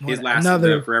nasty. JID, his last the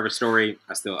Another Forever Story.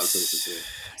 I still listen to it.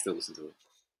 I still listen to it.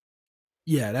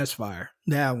 Yeah, that's fire.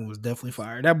 That one was definitely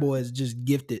fire. That boy is just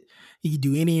gifted. He can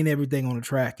do any and everything on the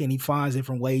track, and he finds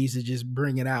different ways to just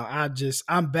bring it out.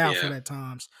 I'm baffled Yeah, at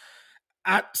times.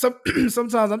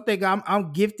 Sometimes I'm thinking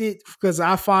I'm gifted because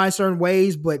I find certain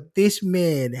ways, but this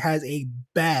man has a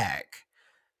bag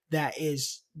that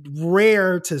is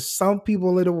rare to some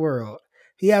people in the world.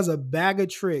 He has a bag of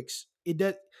tricks. It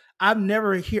does. I've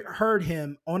never heard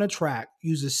him on a track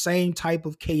use the same type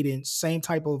of cadence, same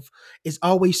type of. It's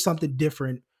always something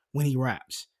different when he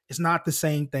raps. It's not the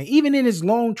same thing. Even in his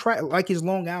long track, like his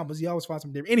long albums, he always finds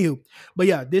something different. Anywho, but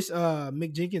yeah, this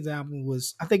Mick Jenkins album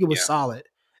was, I think it was yeah, solid,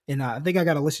 and I think I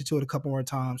got to listen to it a couple more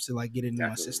times to like get it into my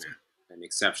definitely, man. system. An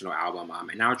exceptional album.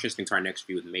 And now it's interesting to our next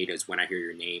view with Maeta's When I Hear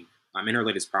Your Name. In her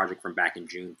latest project from back in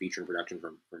June, featuring production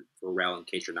from Pharrell and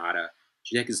K Tronada,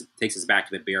 she takes us back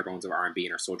to the bare bones of R&B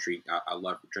in her sultry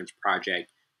Love Drenched project.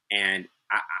 And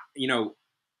you know,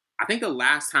 I think the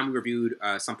last time we reviewed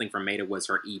something from Maeta was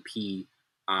her EP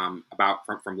about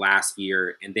from last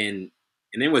year, and then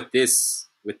with this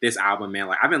album, man,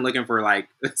 like I've been looking for like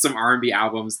some R&B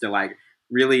albums to like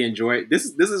really enjoy. This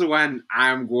is one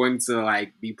I'm going to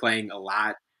like be playing a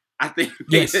lot. I think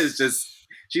Maeta is just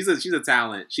Yes. she's a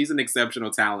talent. She's an exceptional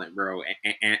talent, bro,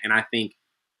 and I think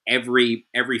every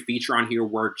feature on here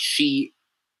where she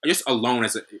just alone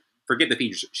as a forget the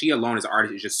features, she alone as an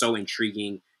artist is just so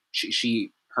intriguing.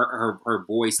 She her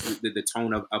voice, the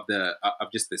tone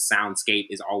of just the soundscape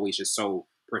is always just so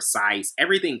precise.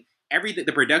 Everything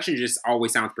the production just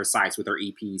always sounds precise with her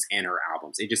EPs and her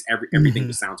albums. It just everything Hmm.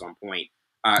 just sounds on point.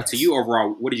 To Yes. you overall,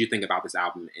 what did you think about this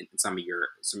album and some of your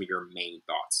main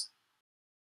thoughts?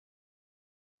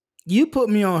 You put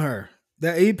me on her.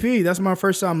 That EP, that's my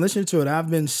first time listening to it.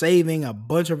 I've been saving a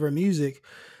bunch of her music.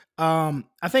 I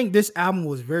think this album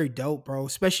was very dope, bro.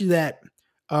 Especially that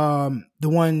the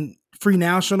one Free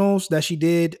Nationals that she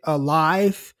did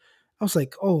live. I was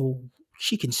like, oh,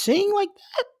 she can sing like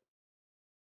that?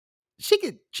 She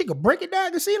could break it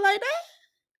down and sing like that?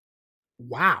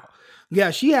 Wow. Yeah,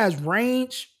 she has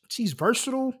range. She's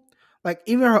versatile. Like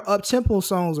even her up tempo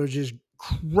songs are just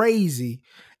crazy.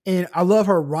 And I love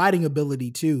her writing ability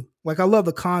too. Like I love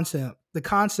the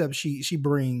concept she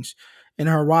brings and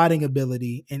her writing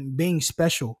ability and being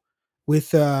special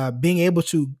with being able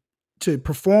to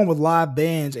perform with live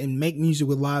bands and make music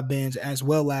with live bands as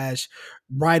well as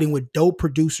writing with dope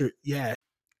producer. Yeah.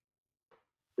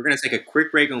 We're gonna take a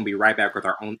quick break and we'll be right back with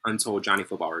our own Untold Johnny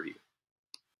Football review.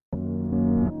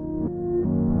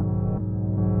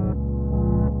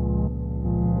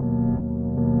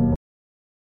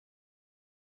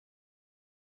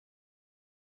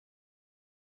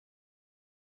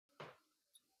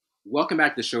 Welcome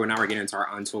back to the show. And now we're getting into our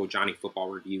Untold Johnny Football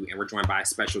review, and we're joined by a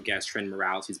special guest, Trenton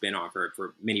Morales. He's been on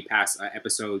for many past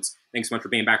episodes. Thanks so much for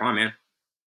being back on, man.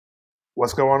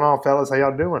 What's going on, fellas? How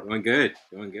y'all doing? Doing good,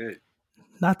 doing good.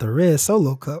 Not the red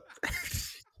solo cup.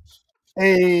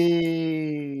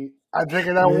 Hey, I'm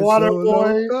drinking that Red water, solo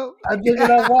boy. cup. I'm drinking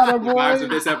that water, The vibes of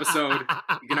boy. this episode,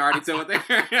 you can already tell what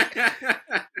they're.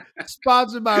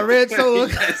 Sponsored by Red Solo.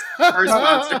 Yes, first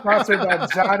sponsor. Sponsored by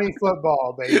Johnny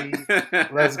Football, baby.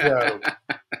 Let's go.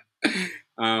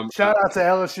 Shout out to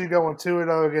LSU going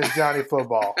 2-0 against Johnny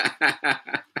Football.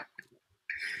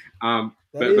 But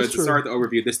is to true. start the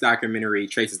overview, this documentary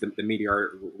traces the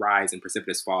meteoric rise and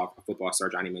precipitous fall of football star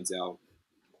Johnny Manziel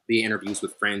via interviews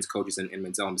with friends, coaches, and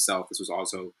Manziel himself. This was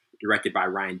also directed by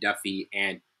Ryan Duffy.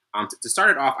 And to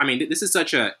start it off, I mean, this is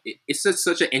such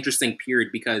an interesting period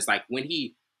because like when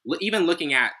he even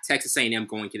looking at Texas A&M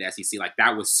going to the SEC, like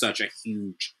that was such a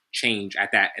huge change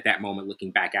at that moment. Looking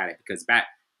back at it, because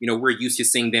we're used to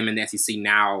seeing them in the SEC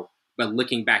now, but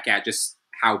looking back at just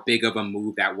how big of a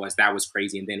move that was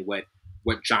crazy. And then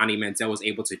what Johnny Manziel was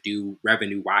able to do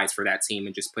revenue wise for that team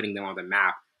and just putting them on the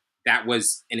map, that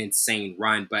was an insane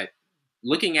run. But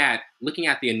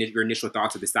your initial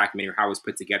thoughts of this documentary, how it was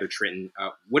put together, Trenton,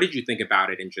 what did you think about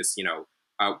it, and just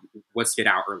what stood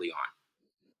out early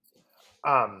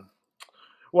on?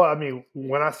 Well, I mean,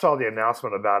 when I saw the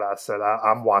announcement about it, I said,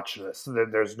 I'm watching this.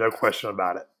 There's no question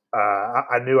about it.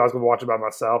 I knew I was going to watch it by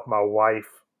myself. My wife,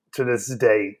 to this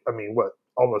day, I mean,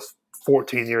 almost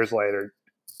 14 years later,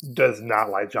 does not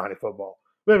like Johnny Football.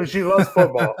 I mean, she loves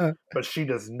football, but she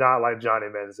does not like Johnny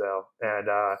Manziel. And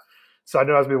so I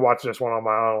knew I was going to be watching this one on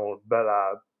my own.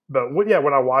 But yeah,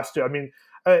 when I watched it, I mean,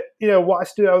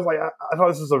 watched it, I was like, I thought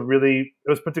it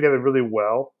was put together really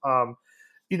well.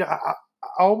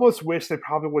 I almost wish they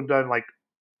probably would have done like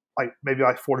maybe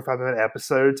like 45-minute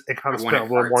episodes and kind I of wanted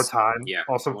spent a little more parts. time Yeah,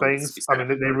 on I some wanted this to things. be I set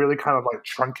mean, up. they really kind of like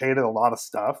truncated a lot of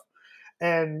stuff.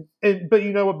 And but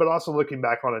you know what? But also looking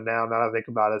back on it now that I think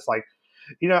about it, it's like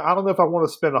I don't know if I want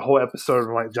to spend a whole episode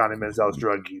on like Johnny Manziel's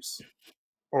drug use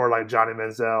or like Johnny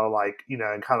Manziel, like,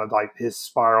 and kind of like his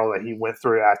spiral that he went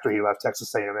through after he left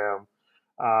Texas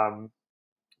A&M.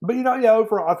 But yeah,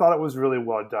 overall, I thought it was really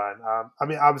well done. I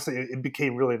mean, obviously, it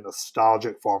became really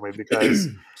nostalgic for me because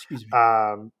Excuse me.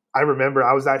 I remember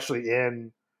I was actually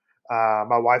in.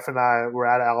 My wife and I were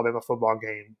at an Alabama football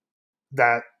game.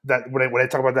 That when they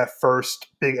talk about that first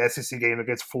big SEC game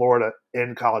against Florida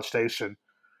in College Station,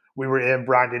 we were in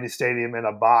Bryant Denny Stadium in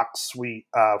a box suite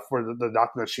for the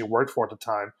doctor that she worked for at the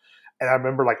time, and I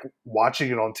remember like watching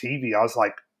it on TV. I was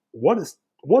like, what is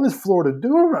Florida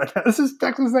doing right now? This is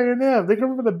Texas A&M. They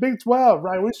come from the Big 12,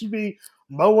 right? We should be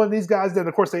mowing these guys down.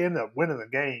 Of course, they ended up winning the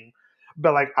game,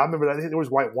 but like I remember, I think there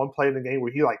was one play in the game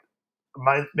where he like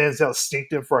Manziel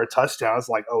sneaked in for a touchdown. I was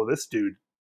like, oh, this dude,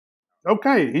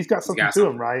 okay, he's got something to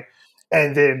him, right?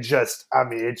 And then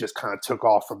it just kind of took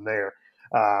off from there.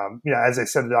 As they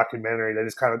said in the documentary, they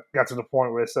just kind of got to the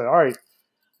point where they said, all right,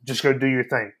 just go do your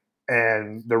thing.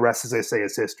 And the rest, as they say,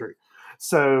 is history.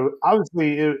 So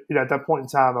obviously, at that point in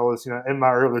time, I was, in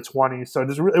my early 20s. So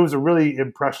it was a really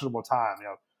impressionable time,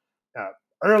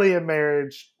 early in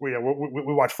marriage. We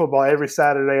watch football every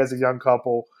Saturday as a young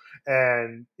couple.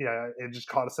 And it just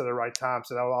caught us at the right time.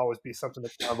 So that will always be something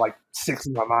that kind of like sticks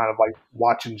in my mind of like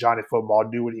watching Johnny football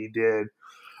do what he did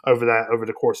over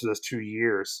the course of those 2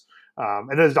 years.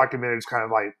 And those documentaries kind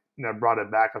of like brought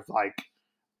it back of like,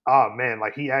 oh man,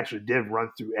 like he actually did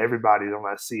run through everybody on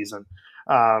that season,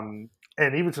 and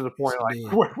even to the point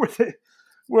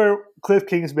where Cliff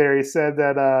Kingsbury said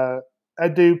that a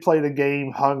dude played a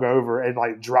game hungover and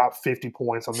like dropped 50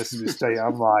 points on Mississippi State.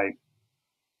 I'm like,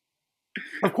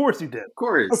 of course he did. Of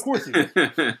course he did.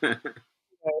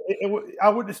 I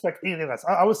wouldn't expect anything less.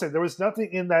 I would say there was nothing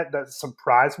in that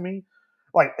surprised me.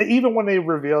 Like even when they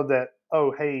revealed that,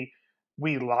 oh hey,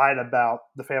 we lied about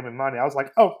the family money, I was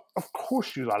like, oh, of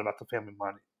course you lied about the family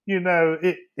money.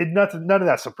 None of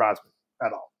that surprised me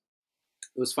at all.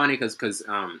 It was funny because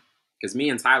me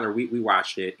and Tyler we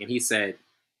watched it, and he said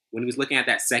when he was looking at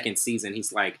that second season,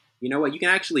 he's like, you know what, you can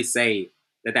actually say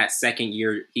that second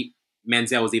year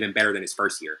Manziel was even better than his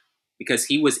first year because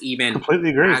he was even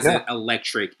completely agree,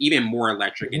 electric, even more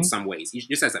electric in some ways,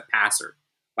 just as a passer.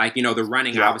 Like the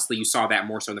running, obviously you saw that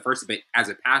more so in the first, but as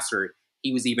a passer,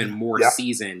 he was even more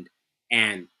seasoned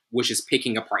and was just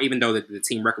picking apart. Even though the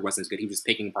team record wasn't as good, he was just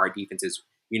picking apart defenses,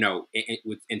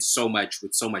 with so much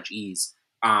ease.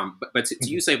 But to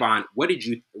you, Savon, what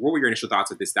were your initial thoughts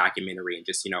of this documentary and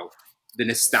just the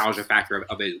nostalgia factor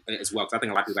of it as well? Because I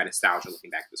think a lot of people had nostalgia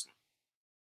looking back at this one.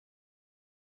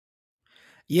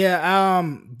 Yeah,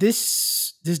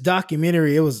 this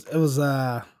documentary, it was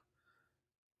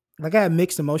like I had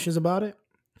mixed emotions about it.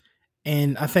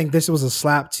 And I think this was a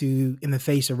slap in the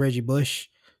face of Reggie Bush.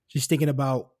 Just thinking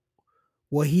about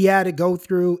what he had to go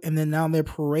through, and then now they're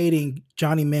parading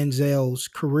Johnny Manziel's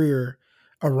career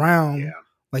around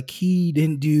like he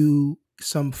didn't do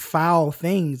some foul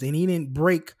things and he didn't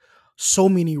break so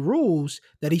many rules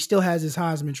that he still has his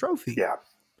Heisman Trophy. Yeah.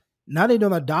 Now they're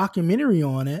doing a documentary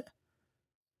on it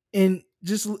and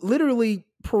just literally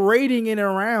parading it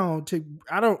around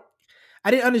I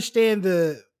didn't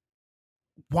understand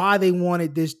why they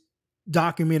wanted this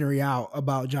documentary out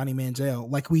about Johnny Manziel.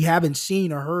 Like we haven't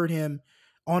seen or heard him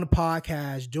on a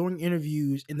podcast doing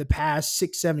interviews in the past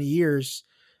 6-7 years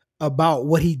about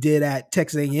what he did at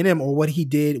Texas A&M or what he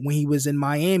did when he was in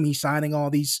Miami signing all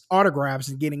these autographs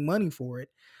and getting money for it.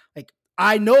 Like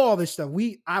I know all this stuff.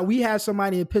 We had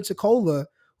somebody in Pensacola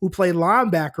who played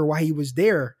linebacker while he was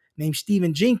there named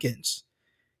Stephen Jenkins.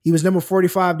 He was number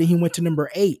 45, then he went to number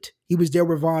 8. He was there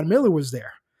where Von Miller was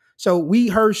there. So we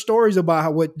heard stories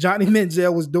about what Johnny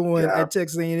Manziel was doing at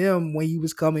Texas A&M when he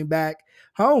was coming back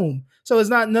home. So it's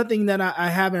not nothing that I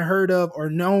haven't heard of or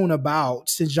known about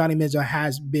since Johnny Manziel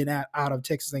has been out of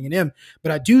Texas A&M.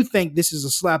 But I do think this is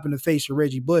a slap in the face for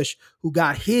Reggie Bush, who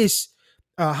got his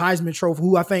Heisman Trophy,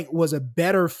 who I think was a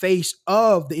better face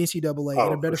of the NCAA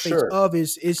and a better face of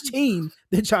his team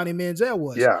than Johnny Manziel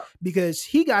was. Yeah. Because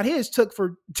he got his took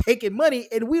for taking money,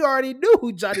 and we already knew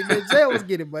who Johnny Manziel was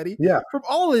getting money from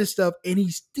all this stuff, and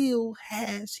he still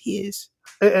has his.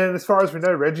 And as far as we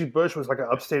know, Reggie Bush was like an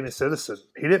upstanding citizen.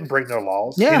 He didn't break no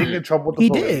laws. Yeah, he didn't get in trouble with the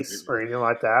police or anything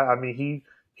like that. I mean,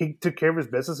 he took care of his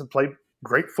business and played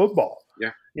great football.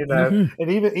 Yeah. And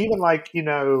even like,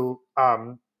 even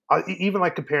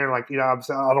like comparing, like,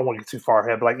 obviously I don't want to get too far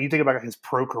ahead, but like you think about his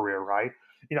pro career, right?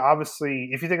 Obviously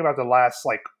if you think about the last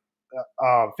like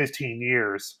 15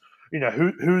 years,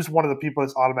 who's one of the people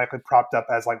that's automatically propped up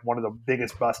as like one of the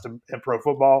biggest busts in pro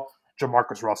football?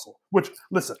 Jamarcus Russell. Which,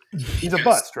 listen, he's a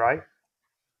bust, right?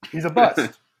 He's a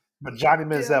bust. But Johnny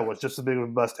Manziel was just as big of a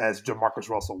bust as Jamarcus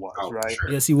Russell was, right?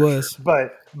 Sure, yes, he was.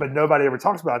 Sure. But nobody ever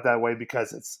talks about it that way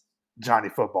because it's Johnny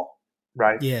Football,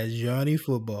 right? Yeah, Johnny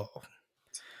Football.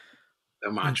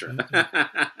 The mantra.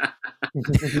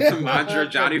 The Mantra,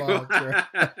 Johnny. mantra.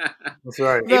 That's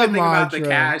right. Even think about the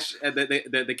cash,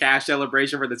 the cash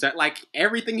celebration for the like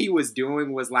everything he was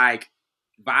doing was like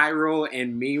viral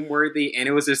and meme worthy, and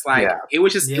it was just like it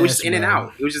was just in and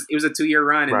out. It was a 2-year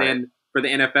run, and then for the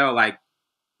NFL, like,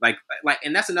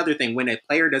 and that's another thing when a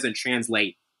player doesn't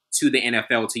translate to the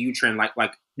NFL, to you trend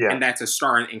and that's a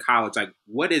star in college. Like,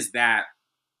 what does that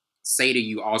say to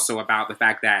you also about the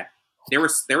fact that there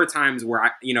were times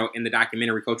where in the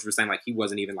documentary, coach was saying like he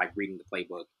wasn't even like reading the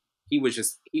playbook. He was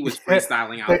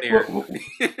freestyling out there.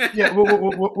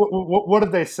 What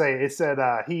did they say? It said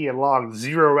he had logged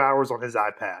 0 hours on his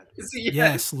iPad.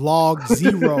 Yes, logged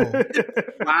 0.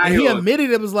 And he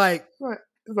admitted it was like,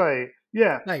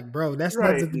 bro, that's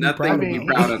nothing to be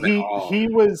proud of at all. He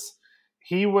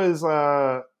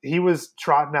was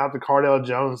trotting out the Cardell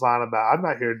Jones line about, I'm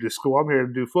not here to do school, I'm here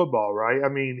to do football, right? I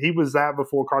mean, he was that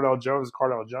before Cardell Jones,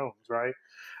 right?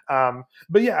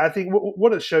 But yeah, I think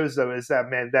what it shows though is that,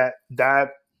 man,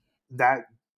 that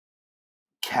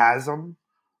chasm.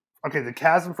 Okay, the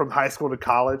chasm from high school to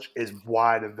college is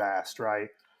wide and vast, right?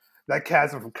 That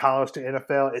chasm from college to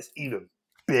NFL is even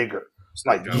bigger.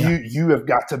 Like you have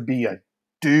got to be a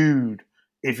dude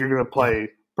if you're going to play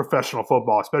professional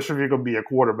football, especially if you're going to be a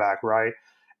quarterback, right?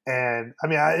 And I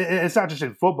mean, it's not just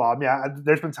in football. I mean,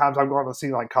 there's been times I've gone to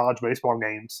see like college baseball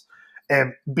games,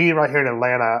 and being right here in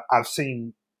Atlanta, I've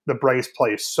seen the Braves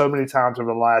play so many times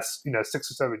over the last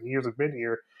 6 or 7 years I've been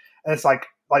here, and it's like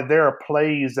there are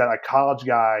plays that a college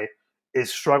guy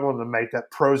is struggling to make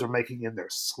that pros are making in their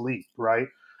sleep, right?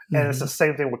 Mm-hmm. And it's the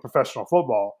same thing with professional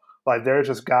football. Like there's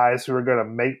just guys who are going to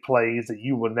make plays that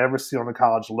you will never see on the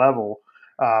college level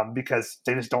because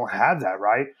they just don't have that,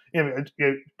 right?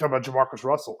 Talking about Jamarcus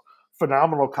Russell,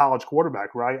 phenomenal college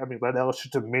quarterback, right? I mean, led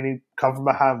LSU to many come from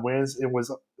behind wins and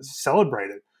was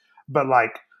celebrated. But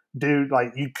like, dude,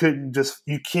 like you can't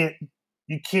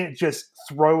just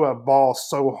throw a ball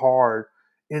so hard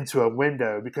into a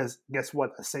window because guess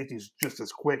what? The safety is just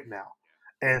as quick now.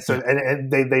 And so,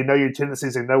 and they know your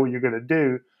tendencies, they know what you're going to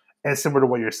do. And similar to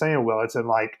what you're saying, Will, it's in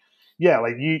like, you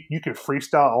can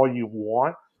freestyle all you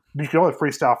want, but you can only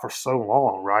freestyle for so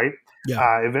long, right?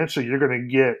 Yeah. Eventually, you're going to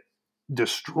get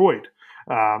destroyed,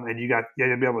 and you got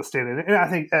to be able to stand in it. And I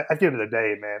think at the end of the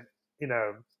day, man,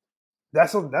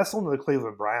 that's on the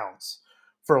Cleveland Browns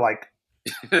for like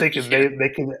thinking they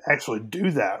can actually do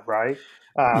that, right?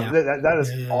 That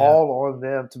is all on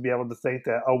them to be able to think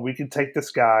that, we can take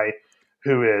this guy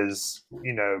who is,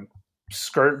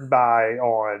 skirting by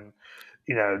on,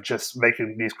 just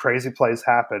making these crazy plays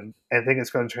happen and think it's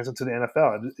going to translate to the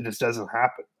NFL. It just doesn't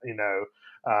happen, the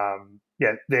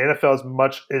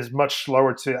NFL is much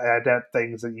slower to adapt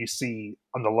things that you see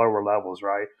on the lower levels,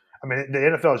 right? I mean, the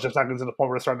NFL is just not getting to the point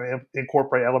where it's starting to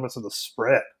incorporate elements of the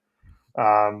spread.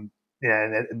 But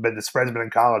the spread's been in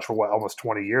college for almost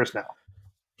 20 years now.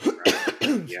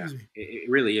 Yeah, it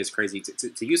really is crazy.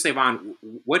 To you, Savon,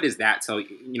 what does that tell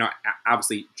you?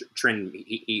 Obviously, Trenton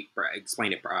he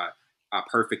explained it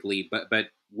perfectly, but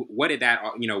what did that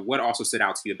what also stood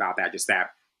out to you about that? Just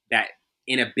that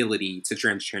inability to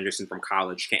transition from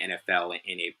college to NFL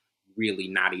and it really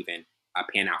not even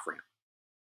pan out for him.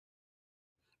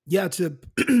 Yeah,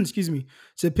 excuse me,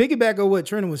 to piggyback on what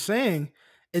Trenton was saying,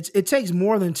 it takes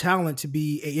more than talent to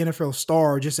be an NFL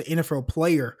star or just an NFL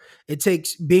player. It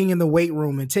takes being in the weight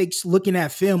room. It takes looking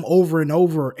at film over and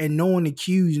over and knowing the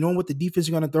cues, knowing what the defense is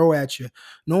going to throw at you,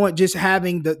 knowing just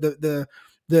having the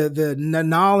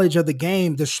knowledge of the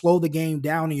game to slow the game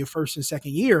down in your first and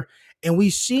second year. And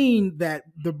we've seen that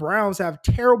the Browns have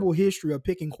terrible history of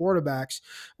picking quarterbacks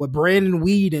with Brandon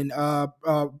Weeden,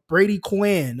 Brady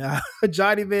Quinn,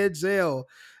 Johnny Manziel.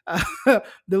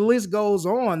 The list goes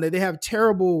on. That they have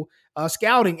terrible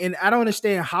scouting, and I don't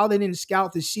understand how they didn't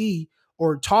scout to see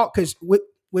or talk, because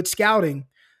with scouting,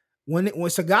 when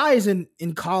a guy is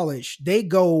in college, they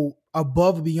go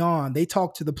above and beyond. They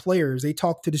talk to the players, they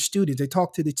talk to the students, they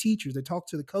talk to the teachers, they talk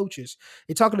to the coaches,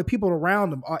 they talk to the people around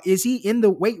them. Is he in the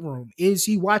weight room? Is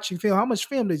he watching film? How much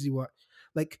film does he watch?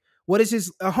 Like, what is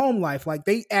his home life like?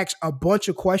 They ask a bunch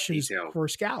of questions for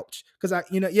scouts because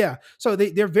So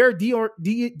they're very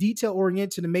detail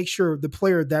oriented to make sure the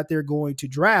player that they're going to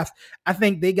draft. I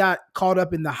think they got caught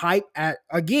up in the hype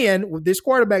again with this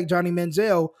quarterback Johnny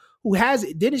Manziel, who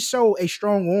didn't show a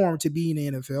strong arm to be in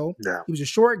the NFL. Yeah. He was a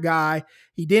short guy.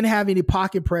 He didn't have any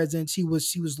pocket presence. He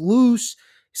was loose.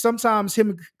 sometimes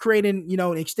him creating,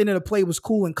 and extending a play was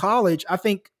cool in college. I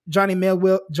think Johnny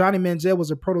Manziel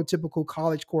was a prototypical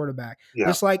college quarterback. Yeah.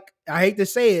 Just like, I hate to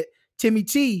say it, Timmy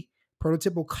T,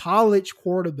 prototypical college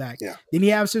quarterback. Yeah. Did he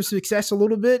have some success a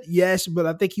little bit? Yes, but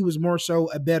I think he was more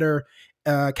so a better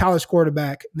college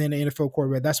quarterback than an NFL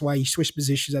quarterback. That's why he switched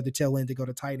positions at the tail end to go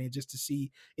to tight end, just to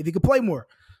see if he could play more.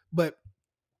 But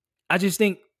I just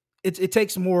think it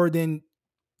takes more than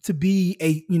to be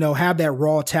have that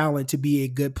raw talent to be a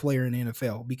good player in the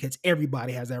NFL, because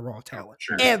everybody has that raw talent.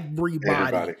 Sure.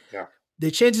 Everybody. Yeah. The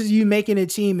chances of you making a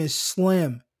team is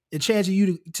slim. The chance of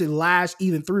you to last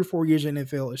even 3 or 4 years in the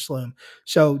NFL is slim.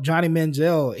 So Johnny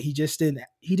Manziel, he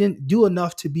didn't do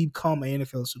enough to become an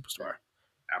NFL superstar.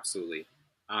 Absolutely.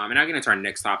 And I'll get into our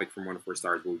next topic from 1 to 4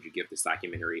 stars. What would you give this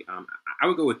documentary? I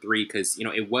would go with 3 because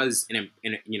it was an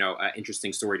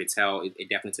interesting story to tell. It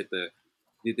definitely took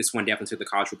this one definitely took the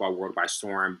college football world by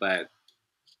storm. But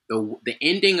the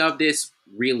ending of this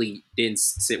really didn't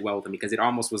sit well with me, because it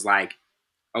almost was like,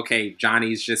 okay,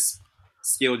 Johnny's just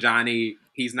still Johnny.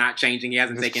 He's not changing. He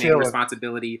hasn't taken any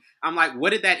responsibility. I'm like,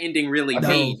 what did that ending really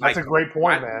mean? That's a great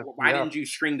point, man. Why didn't you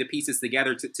string the pieces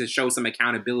together to show some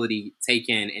accountability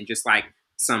taken, and just like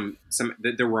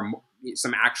there were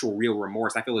some actual real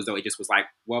remorse? I feel as though it just was like,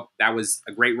 well, that was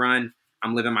a great run.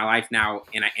 I'm living my life now,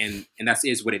 and that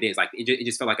is what it is. Like it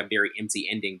just felt like a very empty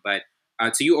ending. But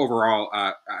to you overall,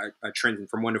 Trenton,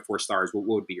 from 1 to 4 stars, what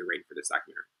would be your rating for this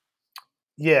documentary?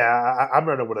 Yeah, I'm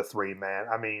running with a 3, man.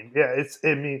 I mean, yeah,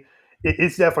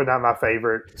 it's definitely not my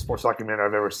favorite sports documentary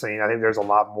I've ever seen. I think there's a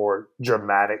lot more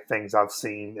dramatic things I've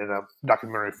seen in a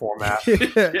documentary format.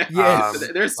 Yes,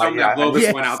 there's some that blow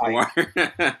this one out the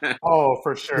water. Oh,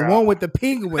 for sure. The one with the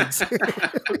penguins,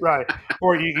 right?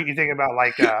 Or you think about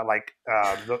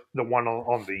the one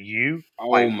on the U.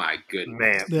 Oh my goodness,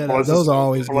 man! Yeah, those are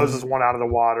always blows this one out of the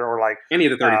water, or like any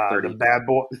of the 30-30. The bad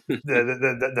boy,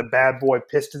 the bad boy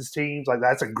Pistons teams. Like,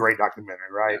 that's a great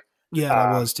documentary, right? Yeah,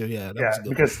 that was too. Yeah, that was good.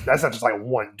 Because that's not just like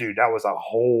one dude. That was a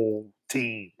whole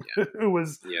team who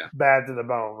was bad to the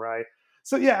bone, right?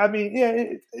 So yeah, I mean,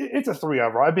 it's a 3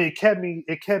 overall. I mean,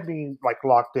 it kept me like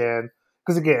locked in,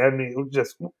 because again, I mean, it was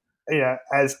just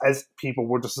as people,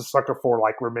 we're just a sucker for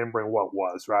like remembering what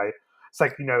was, right. It's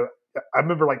like, I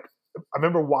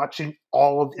remember watching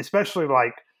all of, especially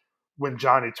like when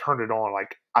Johnny turned it on.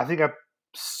 Like, I think I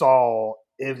saw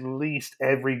at least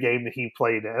every game that he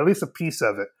played in, at least a piece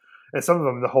of it. And some of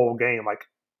them the whole game, like,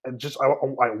 and just like,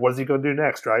 what's he going to do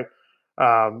next, right?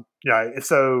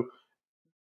 So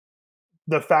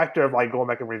the factor of like going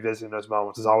back and revisiting those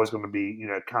moments is always going to be,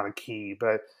 kind of key.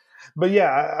 But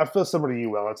yeah, I feel similar to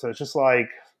you, Wellington. It's just like,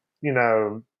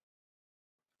 it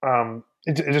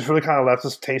just really kind of left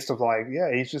this taste of like,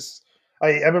 yeah, he's just.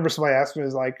 I remember somebody asking me,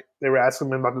 is like, they were asking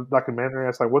me about the documentary. I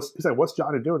was like, what's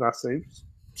Johnny doing? I said, he's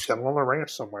chilling on the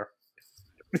ranch somewhere.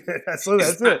 that's not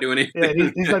it. Doing anything. Yeah,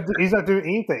 he's not doing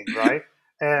anything, right?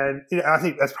 And I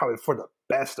think that's probably for the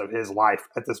best of his life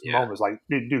at this moment. It's like,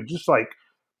 dude,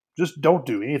 just don't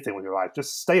do anything with your life.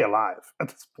 Just stay alive at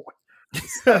this point.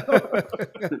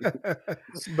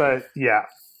 But yeah,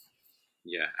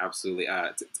 absolutely.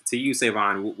 To you,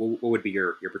 Savon, what would be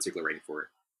your particular rating for it?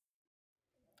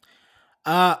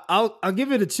 I'll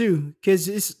give it a 2, because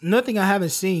it's nothing I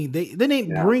haven't seen. They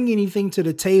didn't bring anything to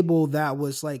the table that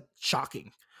was like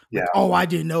shocking. Like, oh, I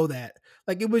didn't know that.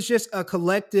 Like, it was just a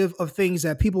collective of things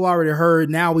that people already heard.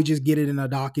 Now we just get it in a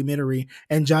documentary,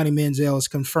 and Johnny Manziel is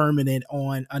confirming it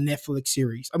on a Netflix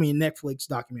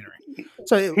documentary.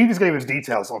 So he just gave us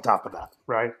details on top of that,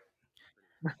 right?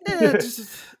 Yeah,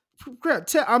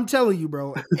 I'm telling you,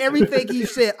 bro. Everything he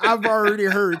said, I've already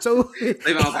heard. So I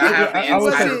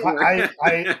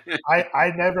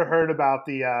never heard about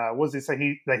the. What does he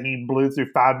say? That he blew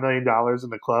through $5 million in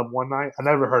the club one night. I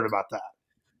never heard about that.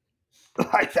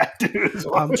 Like, that dude.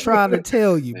 I'm trying to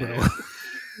tell you, bro.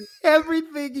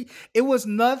 Everything. It was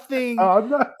nothing,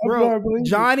 bro.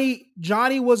 Johnny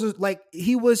was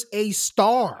he was a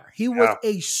star. He was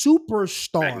a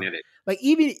superstar. Magnetic. Like,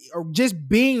 even just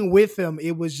being with him,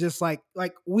 it was just like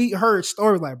we heard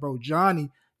stories like, bro, Johnny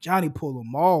pulled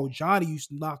them all. Johnny used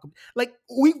to knock him. Like,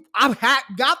 I've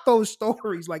got those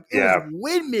stories. Like, it was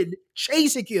women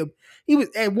chasing him. He was,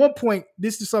 at one point,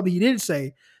 this is something he didn't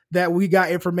say, that we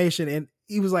got information, and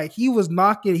he was like,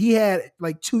 he had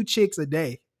like 2 chicks a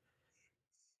day,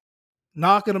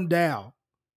 knocking them down.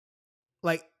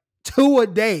 Like, 2 a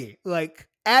day. Like,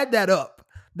 add that up.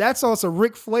 That's also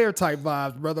Ric Flair type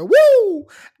vibes, brother. Woo!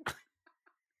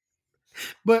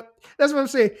 But that's what I'm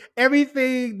saying.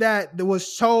 Everything that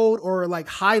was told or like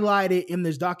highlighted in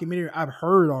this documentary, I've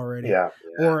heard already.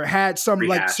 Or had some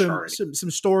like some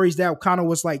stories that kind of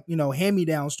was like,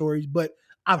 hand-me-down stories. But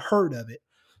I've heard of it.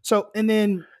 So, and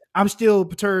then I'm still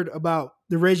perturbed about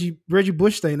the Reggie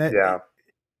Bush thing.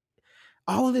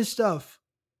 All of this stuff.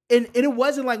 And it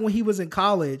wasn't like when he was in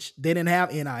college, they didn't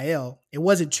have NIL. It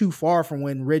wasn't too far from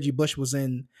when Reggie Bush was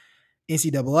in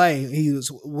NCAA. He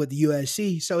was with the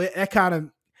USC. So that kind of,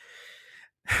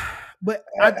 but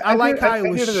I like how it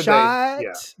was shot.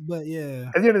 But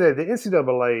yeah. At the end of the day, the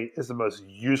NCAA is the most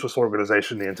useless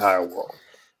organization in the entire world.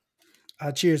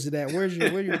 Cheers to that. Where's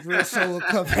your real solo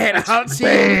cup at? I'll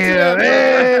cheer you to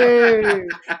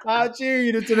that. I'll cheer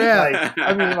you to that.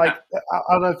 I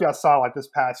don't know if y'all saw this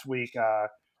past week.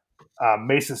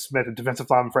 Mason Smith, the defensive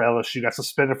lineman for LSU, got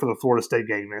suspended for the Florida State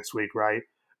game next week, right?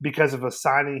 Because of a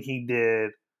signing he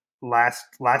did last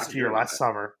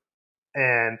summer,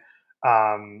 and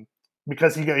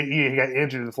because he got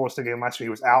injured in the Florida State game last year, he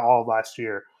was out all of last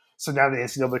year. So now the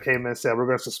NCAA came in and said, we're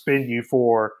going to suspend you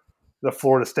for the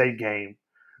Florida State game.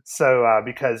 So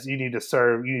because you need to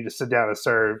sit down and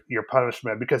serve your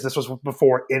punishment, because this was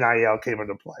before NIL came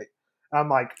into play. I'm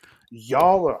like,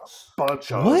 y'all are a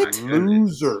bunch of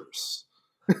losers.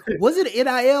 Was it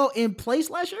NIL in place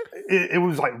last year? It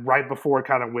was right before it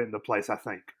kind of went into place, I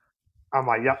think. I'm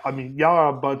like, yeah, y'all are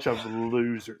a bunch of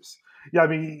losers.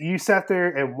 Yeah, you sat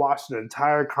there and watched an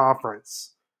entire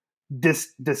conference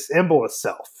disassemble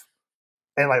itself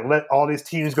and let all these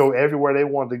teams go everywhere they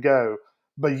wanted to go.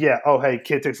 But yeah, oh hey,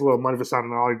 kid takes a little money for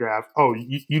signing an autograph. Oh,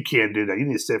 you can't do that. You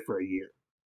need to sit for a year.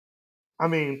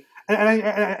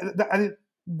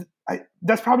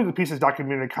 That's probably the piece of this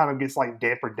documentary that kind of gets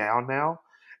dampered down now.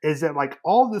 Is that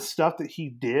all this stuff that he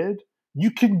did,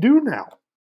 you can do now.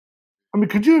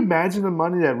 Could you imagine the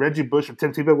money that Reggie Bush or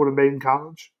Tim Tebow would have made in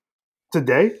college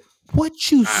today?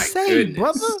 What you say,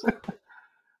 brother?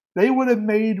 They would have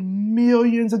made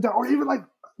millions of dollars. Or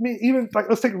even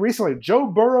let's take it recently. Joe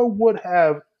Burrow would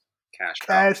have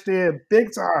cashed in big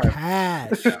time.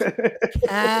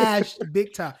 Cash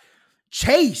big time.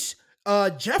 Chase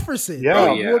Jefferson.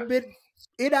 Yeah.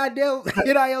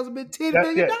 NIL's been $10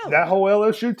 million. That whole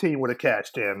LSU team would have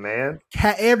cashed in, man.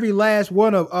 Every last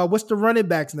one of what's the running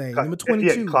back's name? Number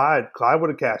 22. Yeah, Clyde would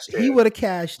have cashed in. He would have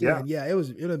cashed in. Yeah, it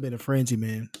would have been a frenzy,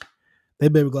 man. They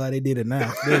better be glad they did it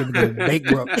now. They would have been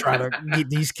bankrupt trying to get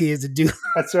these kids to do.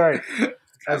 That's right.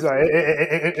 That's right.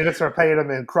 And they start paying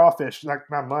them in crawfish,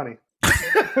 not money.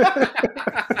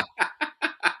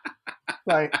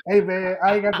 Hey man,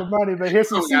 I ain't got the money, but here's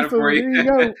some seafood. Here you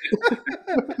go.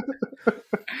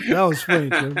 That was funny,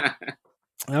 Tim.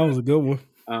 That was a good one.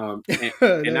 And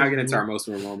now get into our most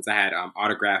memorable moments. I had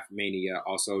autograph mania.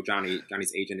 Also,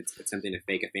 Johnny's agent attempting to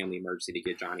fake a family emergency to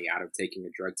get Johnny out of taking a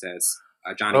drug test.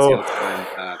 Johnny's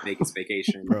on Vegas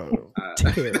vacation. Bro,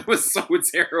 that was so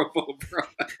terrible, bro.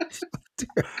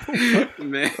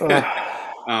 Man.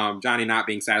 Johnny not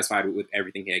being satisfied with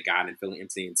everything he had gotten and feeling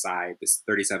empty inside. This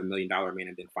 $37 million man,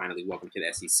 and then finally welcome to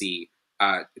the SEC.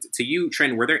 To you,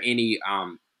 Trenton, were there any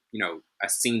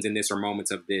scenes in this or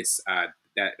moments of this that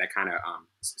kind of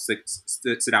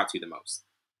stood out to you the most?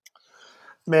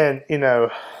 Man,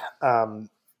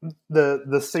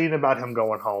 the scene about him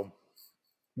going home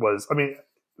was,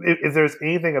 if there's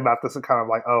anything about this that kind of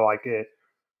it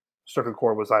struck a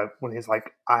chord, was when he's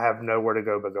like, I have nowhere to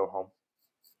go but go home.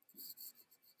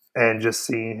 And just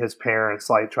seeing his parents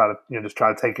try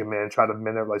to take him in, try to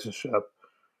mend their relationship.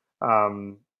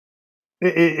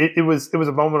 It was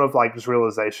a moment of just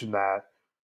realization that,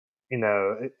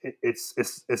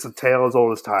 it's a tale as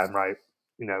old as time, right?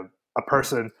 A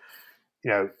person,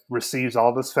 receives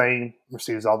all this fame,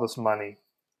 receives all this money,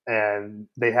 and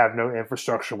they have no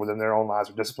infrastructure within their own lives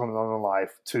or discipline in their own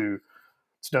life to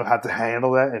know how to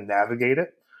handle that and navigate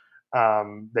it.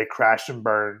 They crash and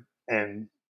burn, and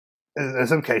in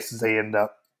some cases they end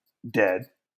up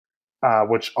dead,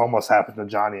 which almost happened to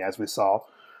Johnny, as we saw.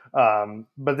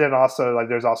 But then also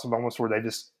there's also moments where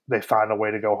they find a way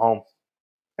to go home.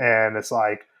 And it's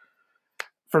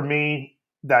for me,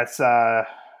 that's I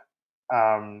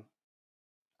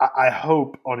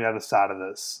hope on the other side of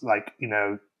this,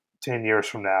 10 years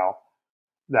from now,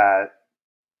 that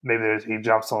maybe he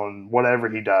jumps on whatever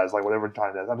he does, whatever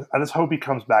Johnny does. I just hope he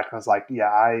comes back and is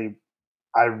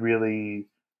I really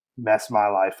messed my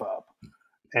life up.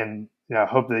 And, I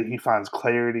hope that he finds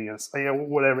clarity and,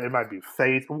 whatever, it might be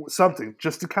faith, something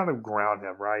just to kind of ground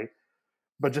him, right?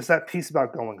 But just that piece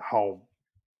about going home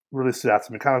really stood out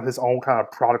to me, kind of his own kind of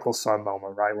prodigal son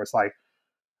moment, right? Where it's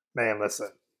man,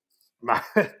 listen, I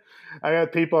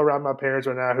got people around my parents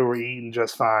right now who are eating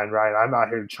just fine, right? I'm out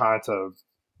here trying to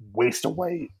waste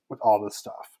away with all this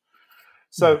stuff.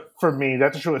 So for me,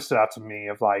 that just really stood out to me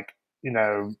of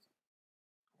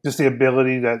just the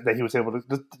ability that he was able to,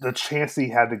 the chance he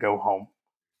had to go home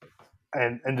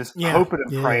and just hoping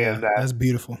and praying that that's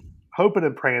beautiful. Hoping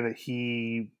and praying that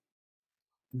he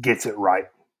gets it right.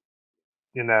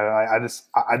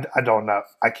 I don't know.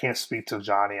 I can't speak to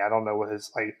Johnny. I don't know what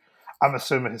his I'm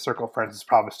assuming his circle of friends is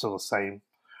probably still the same.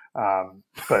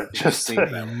 But just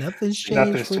nothing's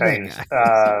changed for that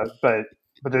guy.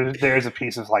 But there is a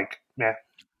piece of man,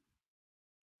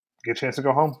 get a chance to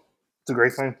go home. It's a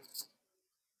great thing.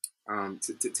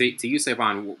 To you,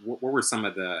 Savon, what were some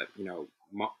of the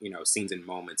scenes and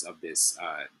moments of this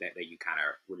that you kind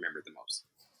of remember the most?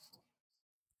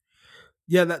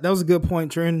 Yeah, that was a good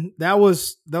point, Trent. That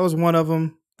was one of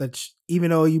them. That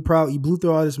even though you blew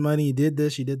through all this money, you did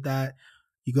this, you did that,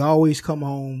 you could always come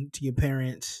home to your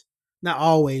parents. Not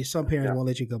always. Some parents won't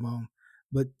let you come home,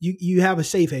 but you have a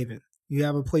safe haven. You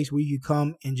have a place where you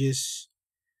come and just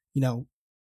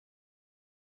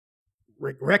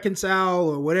reconcile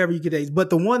or whatever you could. But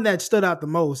the one that stood out the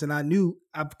most, and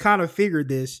I've kind of figured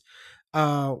this,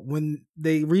 when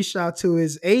they reached out to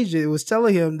his agent, it was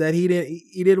telling him that he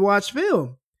didn't watch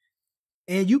film.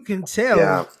 And you can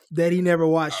tell that he never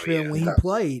watched film when he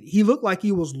played. He looked like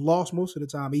he was lost most of the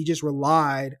time. He just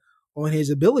relied on his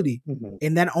ability. Mm-hmm.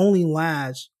 And that only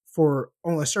lasts on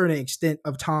a certain extent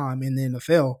of time in the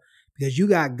NFL, because you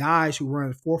got guys who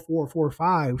run 4.4,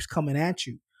 4.5 coming at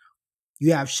you.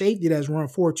 You have safety that's run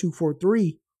 4.2,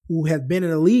 4.3 who have been in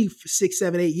the league for 6,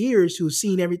 7, 8 years, who've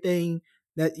seen everything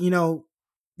that,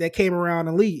 that came around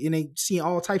the league, and they've seen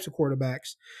all types of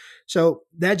quarterbacks. So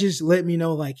that just let me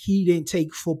know he didn't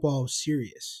take football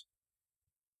serious.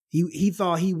 He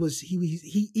thought he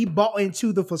bought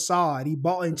into the facade. He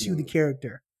bought into the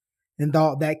character and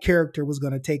thought that character was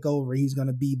going to take over. He's going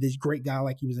to be this great guy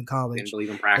like he was in college. Didn't believe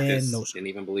in practice. Didn't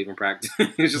even believe in practice.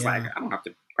 He was just I don't have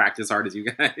to practice hard as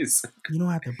you guys. You don't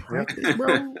have to practice,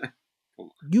 bro.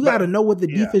 You got to know what the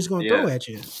defense is going to throw at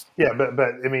you. Yeah, but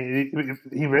I mean,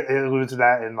 he alluded to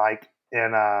that in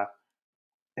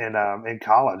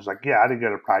college. I didn't go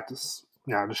to practice.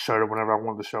 I just showed up whenever I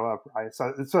wanted to show up, right?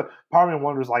 So it's part of me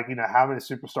wonders, how many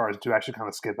superstars do actually kind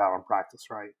of skip out on practice,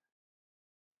 right?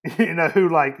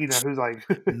 Who's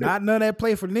not none that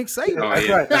play for Nick Saban. Oh, that's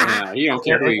right. No, you don't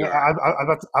care who you are.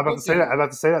 I'm about to say that. I'm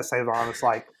about to say that, Savon. It's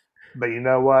but you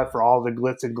know what? For all the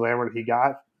glitz and glamour that he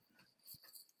got,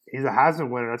 he's a Heisman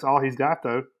winner. That's all he's got,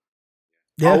 though.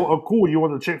 Yeah. Oh, cool. You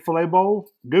won the Chick-fil-A Bowl?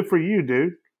 Good for you,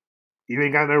 dude. You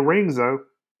ain't got no rings, though.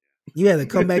 You had to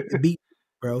come back to beat,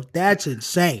 bro. That's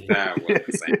insane. That was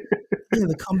insane. You had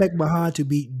to come back behind to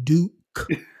beat Duke.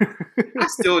 I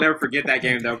still never forget that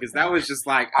game, though, because that was just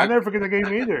I never forget that game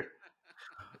either.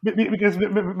 Because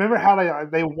remember how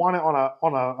they won it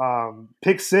on a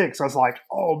pick six? I was like,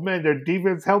 oh man, their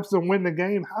defense helps them win the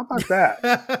game. How about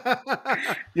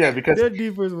that? Yeah, because their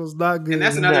defense was not good. And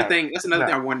that's another thing. That's another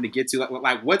thing I wanted to get to.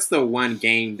 What's the one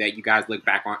game that you guys look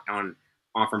back on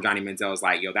from Johnny Manziel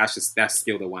is that's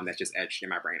still the one that's just etched in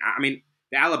my brain. I mean,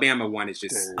 the Alabama one is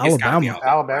just Alabama,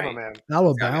 right? Man,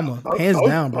 Alabama, hands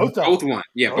down, bro. Both one,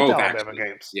 both Alabama actually.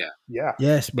 games. Yeah,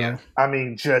 yes, bro. Yeah. I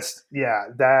mean,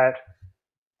 that.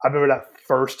 I remember that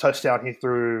first touchdown he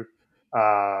threw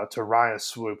to Ryan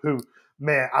Swoop, who,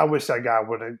 man, I wish that guy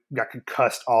would have got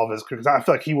concussed all of his career, because I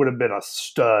feel like he would have been a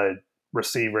stud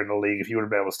receiver in the league if he would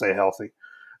have been able to stay healthy.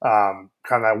 Kind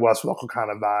of that Wes Welker kind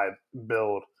of vibe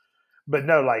build. But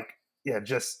no,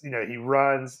 he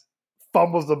runs,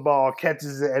 fumbles the ball,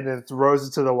 catches it, and then throws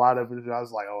it to the wide open. And I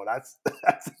was like, oh, that's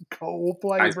a cold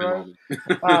play, bro.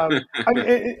 I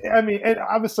mean, and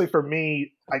obviously for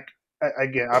me,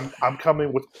 again, I'm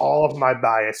coming with all of my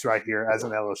bias right here as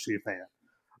an LSU fan.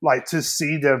 To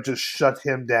see them just shut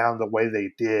him down the way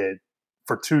they did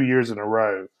for 2 years in a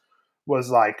row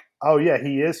was oh yeah,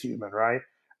 he is human, right?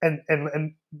 And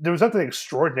there was nothing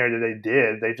extraordinary that they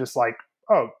did. They just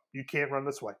oh, you can't run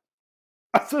this way.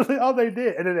 That's really all they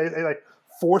did. And then they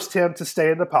forced him to stay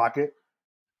in the pocket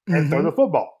and throw the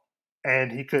football.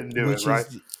 And he couldn't do it, right?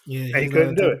 Yeah, he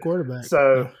couldn't do it. Quarterback.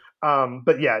 So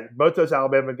but yeah, both those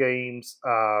Alabama games,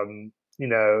 and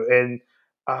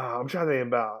I'm trying to think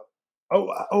about.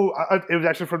 It was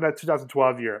actually from that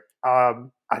 2012 year.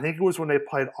 I think it was when they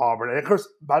played Auburn, and of course,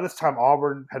 by this time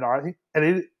Auburn had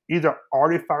either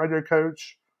already fired their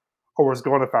coach or was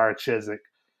going to fire Chiswick,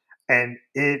 and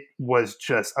it was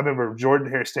just. I remember Jordan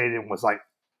Hare Stadium was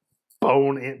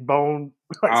bone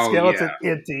skeleton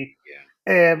empty. Yeah.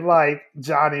 And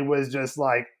Johnny was just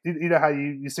you know how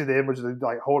you see the image of him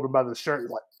hold him by the shirt,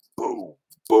 boom,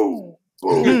 boom,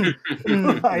 boom,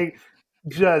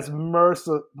 just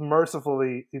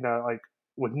mercifully,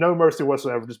 with no mercy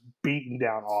whatsoever, just beating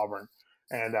down Auburn.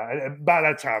 And by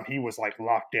that time, he was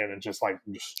locked in and just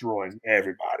destroying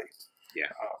everybody.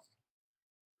 Yeah,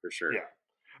 for sure. Yeah,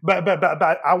 But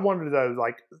I wonder though,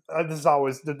 like this is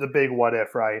always the big what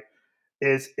if, right?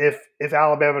 Is if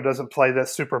Alabama doesn't play that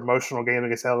super emotional game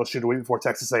against LSU the week before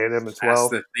Texas A&M in 12, That's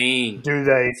the thing. do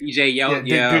they? CJ Yeah, yelled,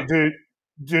 yeah.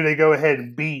 do they go ahead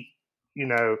and beat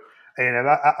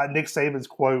And Nick Saban's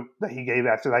quote that he gave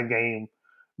after that game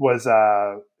was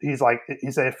he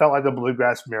said it felt like the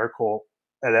Bluegrass Miracle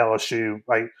at LSU,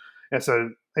 and so I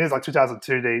think it was like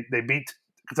 2002. They beat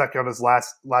Kentucky on his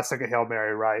last second Hail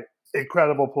Mary, right?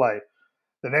 Incredible play.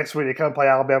 The next week they come play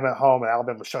Alabama at home, and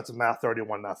Alabama shuts them out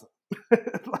 31-0.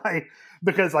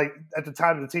 Because at the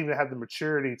time the team didn't have the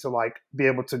maturity to be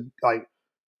able to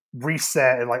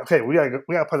reset and okay, we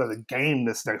gotta put out a game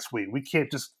this next week. We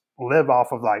can't just live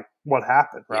off of what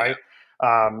happened, right?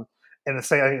 Yeah. In the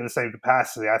same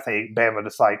capacity, I think Bama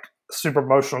just super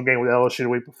emotional game with LSU the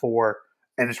week before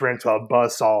and just ran into a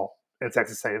buzzsaw in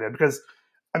Texas A&M because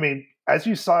I mean, as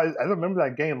you saw, I remember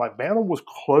that game. Bama was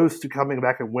close to coming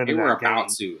back and winning that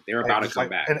game. They were about to come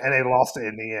back, and they lost it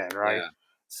in the end, right? Yeah.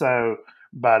 So,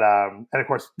 but and of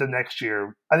course, the next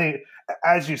year, I think,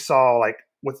 as you saw,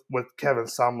 with Kevin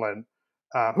Sumlin,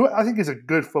 who I think is a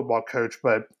good football coach,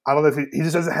 but I don't know if he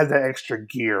just doesn't have that extra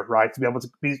gear, right, to be able to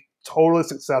be totally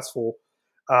successful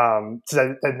to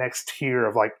that next tier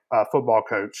of football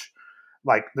coach.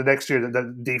 The next year,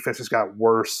 the defense just got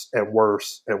worse and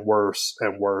worse and worse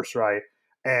and worse, right?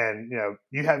 And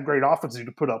you have great offenses, you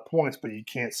can put up points, but you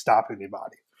can't stop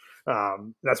anybody.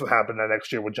 That's what happened that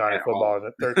next year with Johnny Football in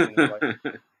the 13.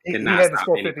 He had to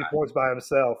score 50 points by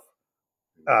himself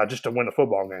just to win a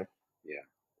football game. Yeah.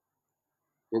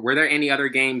 Were there any other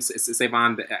games,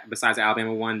 Savon, besides the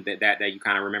Alabama one that you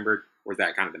kind of remembered, or was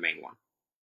that kind of the main one?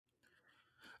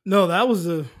 No, that was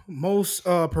the most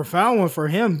profound one for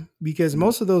him because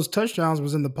most of those touchdowns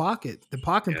was in the pocket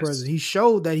presence. He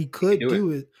showed that he could do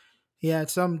it. He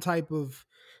had some type of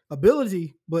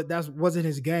ability, but that wasn't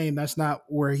his game. That's not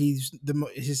where his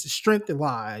strength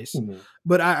lies. Mm-hmm.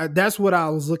 But that's what I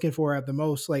was looking for at the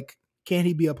most. Can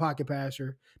he be a pocket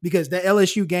passer? Because the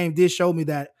LSU game did show me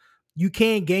that you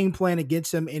can game plan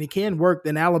against him and it can work.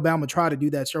 Then Alabama tried to do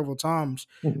that several times.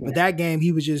 Mm-hmm. But that game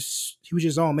he was just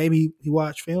on. Maybe he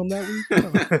watched film that week.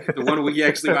 The one week he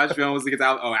actually watched film was against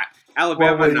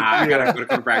Alabama. I gotta come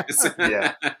to practice.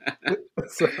 Yeah.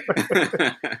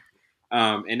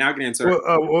 And now getting into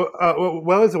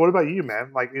what about you,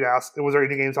 man? Was there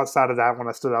any games outside of that one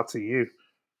that stood out to you?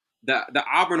 The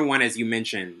Auburn one, as you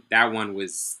mentioned, that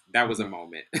was mm-hmm. a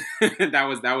moment. that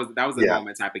was a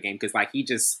moment type of game because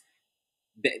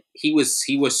he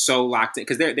was so locked in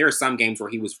because there are some games where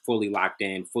he was fully locked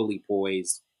in, fully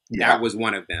poised. Yeah. That was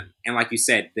one of them. And like you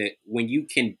said, that when you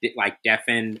can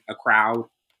deafen a crowd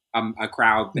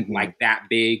mm-hmm. That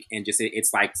big and just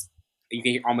it's you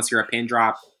can almost hear a pin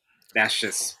drop. That's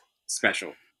just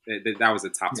special. That was a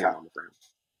top tier moment for him.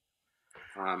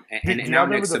 Do you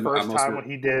remember the first time when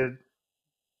he did?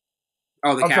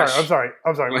 Oh, the cash. I'm sorry.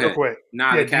 Real quick.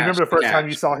 Nah, do you remember the first time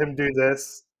you saw him do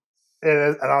this?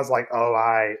 And I was like, oh,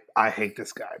 I hate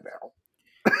this guy now.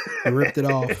 He ripped it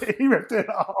off. He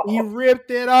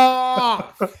ripped it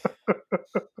off.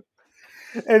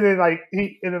 And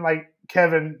then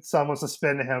Kevin, someone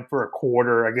suspended him for a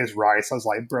quarter against Rice. I was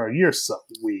like, bro, you're so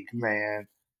weak, man.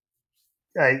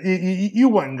 You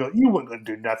wouldn't go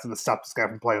do nothing to stop this guy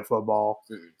from playing football.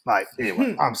 Mm-hmm.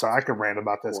 Anyway, I'm sorry, I could rant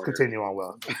about this. Quarter. Continue on,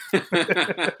 Wellington.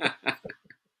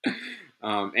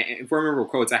 And if I remember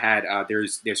quotes I had,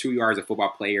 there's who you are as a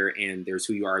football player, and there's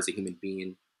who you are as a human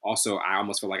being. Also, I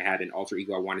almost felt like I had an alter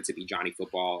ego. I wanted to be Johnny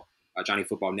Football. Johnny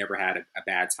Football never had a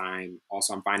bad time.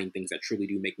 Also, I'm finding things that truly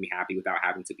do make me happy without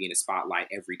having to be in a spotlight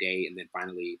every day. And then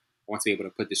finally, I want to be able to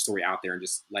put this story out there and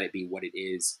just let it be what it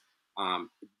is.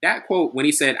 That quote, when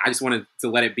he said, I just wanted to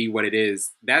let it be what it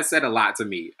is, that said a lot to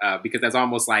me because that's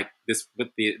almost like this with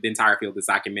the entire field, this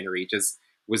documentary just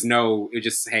was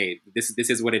hey, this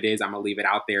is what it is. I'm going to leave it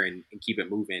out there and keep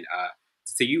it moving.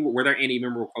 To you, were there any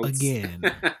memorable quotes? Again,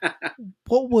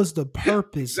 what was the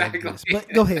purpose of this? But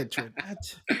go ahead, Trent. I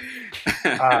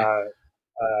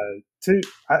think,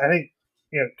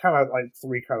 kind of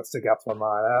three kind of stick out to my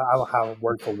mind. I don't have them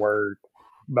word for word,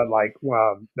 but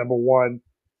number one,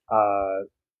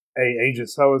 hey, Agent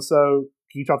So-and-so,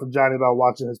 can you talk to Johnny about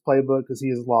watching his playbook? Because he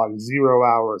has logged 0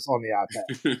 hours on the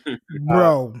iPad.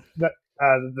 Bro.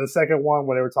 The second one,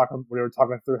 when they were talking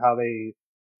through how they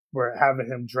were having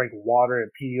him drink water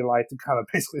and Pedialyte to kind of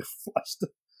basically flush the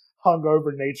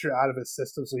hungover nature out of his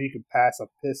system so he could pass a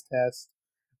piss test.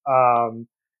 And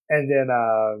then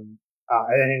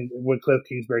when Cliff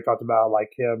Kingsbury talked about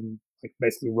him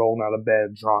basically rolling out of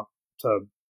bed drunk to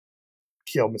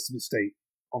kill Mississippi State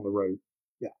on the road.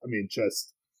 Yeah, I mean,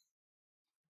 just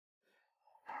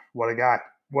what a guy.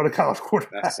 What a college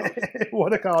quarterback!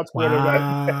 What a college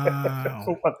quarterback!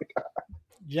 Wow.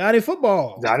 Johnny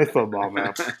Football. Johnny Football,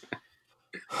 man.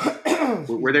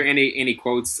 Were there any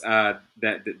quotes that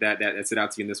stood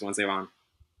out to you in this one, Savon?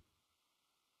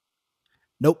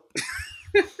 Nope.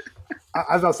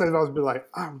 As I was saying, I was be like,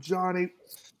 "I'm Johnny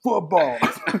Football."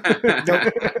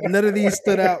 Nope. None of these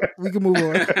stood out. We can move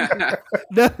on.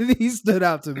 None of these stood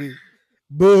out to me.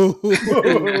 Boo.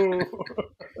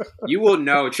 You will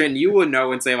know, Trenton. You will know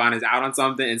when Savon is out on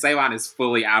something, and Savon is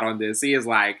fully out on this. He is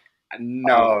like,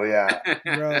 no. Oh yeah,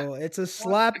 bro. It's a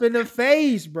slap in the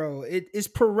face, bro. It's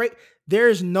parade.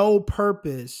 There's no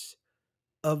purpose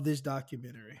of this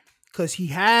documentary because he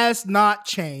has not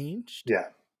changed. Yeah.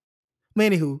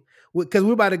 Anywho, because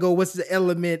we're about to go. What's the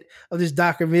element of this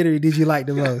documentary did you like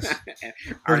the most?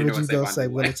 I already know what you gonna say.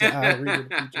 Well, I'll read it in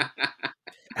the future.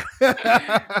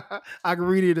 I can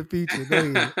read it in the future. Go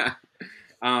ahead.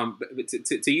 But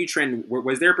to you, Trent,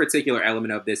 was there a particular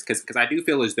element of this? Because I do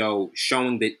feel as though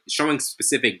showing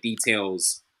specific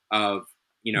details of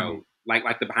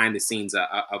like the behind the scenes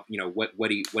of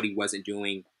what he wasn't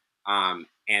doing,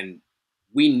 and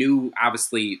we knew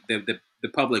obviously the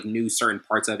public knew certain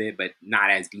parts of it, but not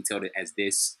as detailed as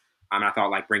this. I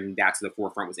thought like bringing that to the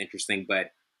forefront was interesting.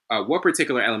 But what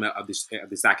particular element of this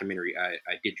documentary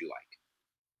did you like?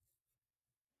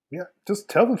 Yeah, just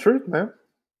tell the truth, man.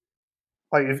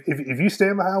 Like if you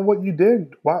stand behind what you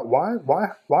did, why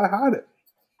hide it?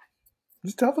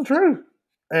 Just tell the truth.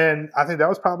 And I think that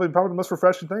was probably the most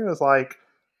refreshing thing. Is like,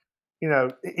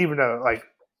 even though like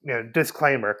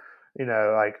disclaimer,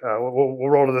 we'll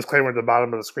roll the disclaimer at the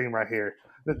bottom of the screen right here.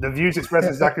 The views expressed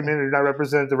in this documentary do not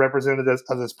represent the representatives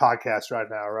of this podcast right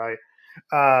now, right?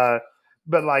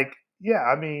 But like, yeah,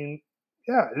 I mean,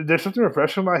 yeah, there's something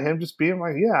refreshing about him just being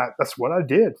like, yeah, that's what I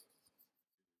did.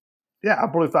 Yeah, I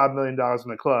blew $5 million in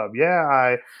the club.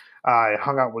 Yeah, I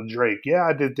hung out with Drake. Yeah,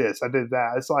 I did this. I did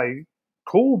that. It's like,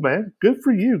 cool, man. Good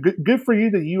for you. Good for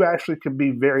you that you actually can be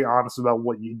very honest about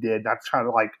what you did. Not trying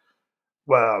to like,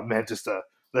 well, man, just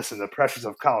listen, the pressures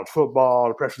of college football,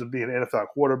 the pressures of being an NFL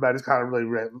quarterback is kind of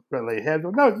really heavy.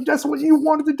 No, that's what you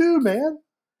wanted to do, man.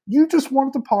 You just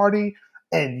wanted to party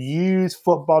and use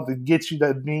football to get you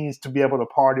the means to be able to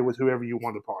party with whoever you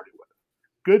want to party with.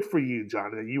 Good for you,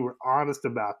 Johnny. You were honest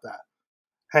about that.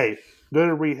 Hey, go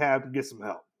to rehab and get some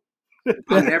help.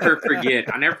 I'll never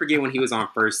forget when he was on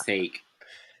First Take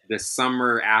the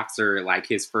summer after like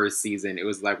his first season. It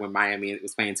was like when Miami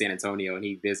was playing San Antonio and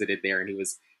he visited there and he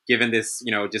was given this,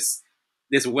 just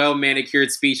this well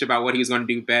manicured speech about what he was going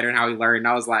to do better and how he learned. And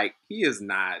I was like, he is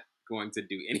not going to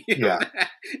do any of that.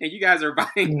 And you guys are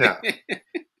buying it.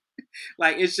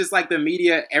 Like, it's just like the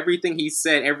media, everything he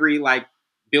said, every like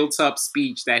built up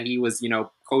speech that he was,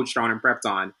 coached on and prepped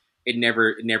on, it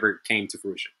never came to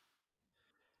fruition.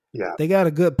 Yeah. They got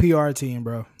a good PR team,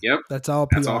 bro. Yep. That's all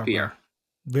PR. That's all PR. Bro.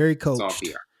 Very coached. That's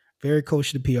all PR. Very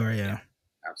coached to PR, yeah.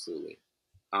 Absolutely.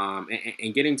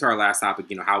 And getting to our last topic,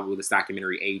 how will this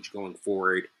documentary age going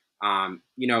forward?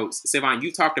 Savon,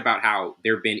 you talked about how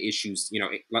there have been issues,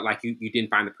 like you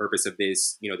didn't find the purpose of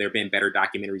this. There have been better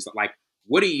documentaries. Like,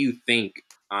 what do you think?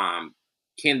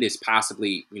 Can this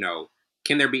possibly,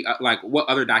 can there be what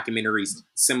other documentaries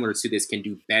similar to this can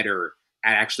do better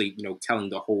at actually, telling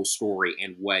the whole story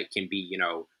and what can be,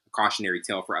 a cautionary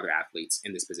tale for other athletes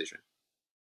in this position?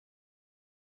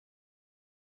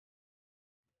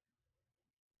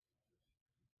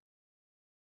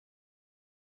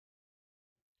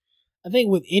 I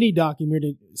think with any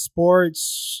documentary,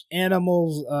 sports,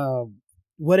 animals,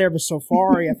 whatever,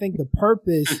 safari, I think the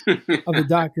purpose of the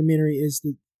documentary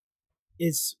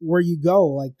is where you go.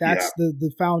 Like that's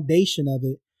the foundation of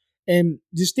it. And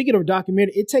just thinking of a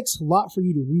documentary, it takes a lot for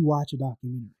you to rewatch a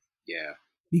documentary. Yeah.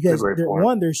 Because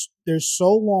they're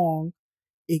so long.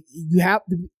 You have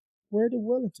to. Where did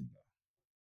Wellington go?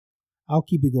 I'll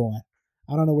keep it going.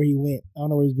 I don't know where he went. I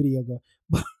don't know where his video go.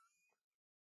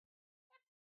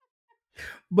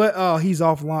 But he's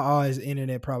offline. Oh, his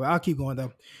internet probably. I'll keep going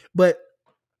though. But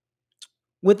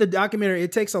with the documentary,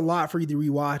 it takes a lot for you to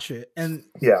rewatch it. And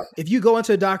if you go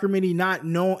into a documentary not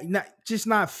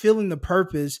feeling the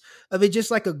purpose of it,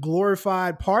 just like a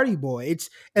glorified party boy.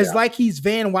 It's like he's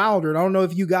Van Wilder. I don't know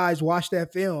if you guys watched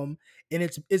that film, and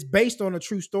it's based on a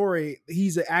true story.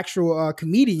 He's an actual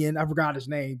comedian. I forgot his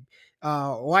name.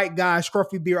 White guy,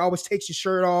 scruffy beard, always takes his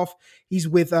shirt off. He's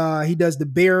with he does the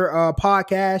Bear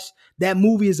podcast. That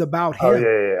movie is about him. Oh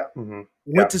yeah. Mm-hmm.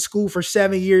 Went to school for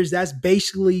 7 years. That's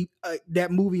basically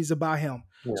that movie is about him.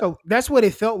 Yeah. So that's what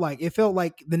it felt like. It felt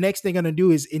like the next thing I'm gonna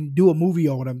do is do a movie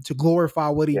on him to glorify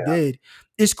what he did.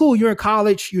 It's cool. You're in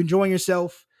college. You're enjoying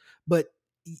yourself, but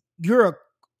you're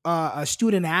a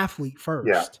student athlete first.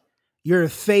 Yeah. You're a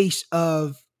face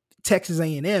of Texas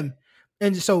A&M,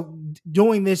 and so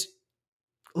doing this,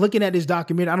 looking at this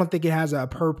documentary, I don't think it has a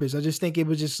purpose. I just think it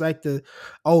was just like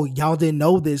y'all didn't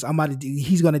know this.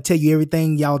 He's going to tell you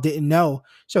everything y'all didn't know.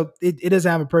 So it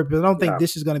doesn't have a purpose. I don't think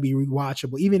this is going to be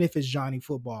rewatchable, even if it's Johnny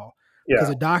Football, because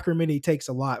a documentary takes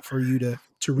a lot for you to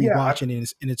rewatch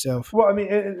in itself. Well, I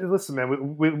mean, listen,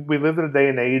 man, we live in a day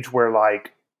and age where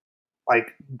like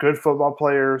good football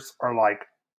players are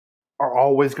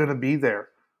always going to be there.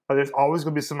 But there's always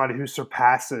going to be somebody who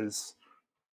surpasses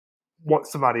what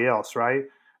somebody else, right?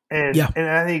 And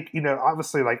I think,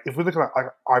 obviously, like if we look at like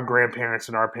our grandparents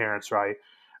and our parents, right?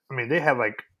 I mean, they had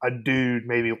like a dude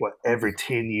maybe every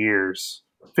 10 years,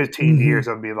 15 years,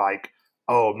 I'd be like,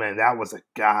 oh man, that was a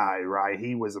guy, right?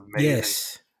 He was amazing.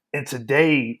 Yes. And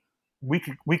today we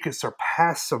could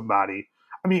surpass somebody.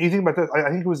 I mean, you think about that. I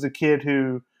think it was the kid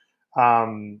who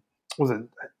was it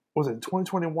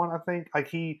 2021? I think like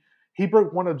he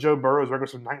broke one of Joe Burrow's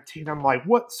records from 19. I'm like,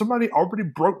 what? Somebody already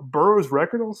broke Burrow's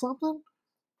record on something?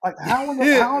 Like how in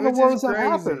the world does that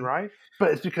happen, right?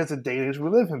 But it's because of the day and age we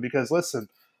live in. Because listen,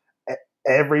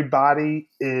 everybody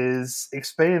is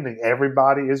expanding,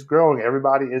 everybody is growing,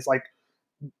 everybody is like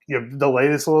the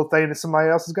latest little thing that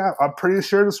somebody else has got. I'm pretty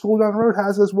sure the school down the road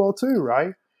has as well too,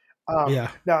 right?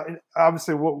 Now,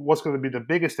 obviously, what's going to be the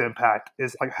biggest impact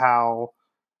is like how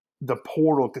the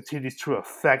portal continues to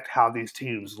affect how these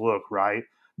teams look, right?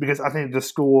 Because I think the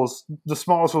smaller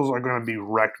schools are going to be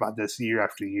wrecked by this year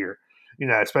after year.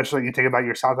 Especially you think about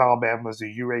your South Alabamas,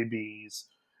 the UABs,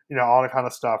 all that kind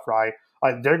of stuff, right?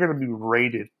 Like they're going to be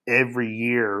rated every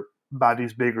year by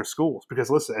these bigger schools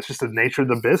because listen, it's just the nature of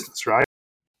the business, right?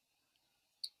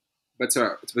 But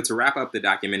to wrap up the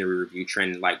documentary review,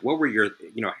 Trent, like what were your,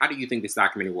 how do you think this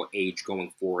documentary will age going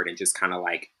forward, and just kind of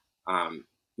like,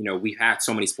 we've had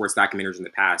so many sports documentaries in the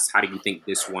past. How do you think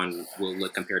this one will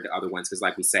look compared to other ones? Because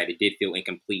like we said, it did feel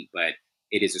incomplete, but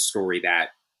it is a story that,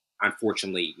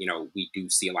 unfortunately, we do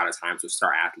see a lot of times with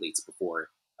star athletes before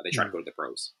they try to go to the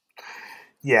pros.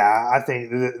 Yeah, I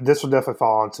think this will definitely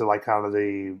fall into like kind of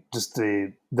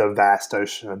the vast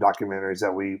ocean of documentaries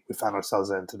that we find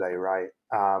ourselves in today, right?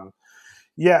 I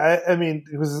mean,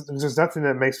 there's nothing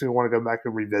that makes me want to go back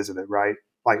and revisit it, right?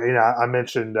 Like, I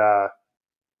mentioned, that,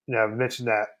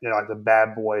 like the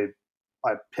Bad Boy,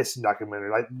 like Piston documentary,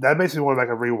 like that makes me want to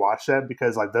go back and rewatch that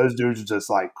because like those dudes are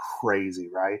just like crazy,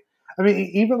 right? I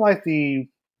mean, even like the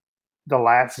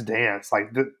Last Dance,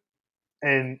 like I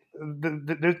mean,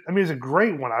 it's a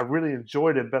great one. I really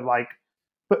enjoyed it, but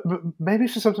maybe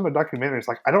it's just something about documentaries.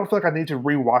 Like, I don't feel like I need to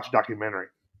rewatch a documentary.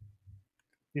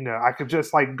 I could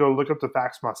just like go look up the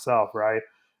facts myself, right?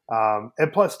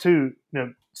 And plus, too,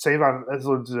 Savon has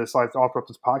alluded to this like all throughout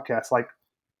this podcast. Like,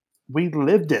 we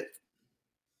lived it.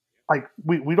 Like,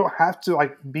 we don't have to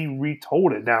like be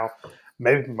retold it. Now,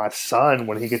 maybe my son,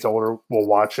 when he gets older, will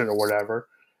watch it or whatever.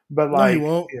 But like, no, he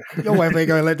won't. Your wife ain't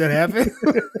gonna let that happen.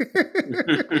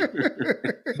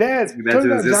 Dad, talk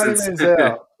about Johnny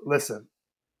Manziel. Listen,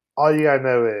 all you gotta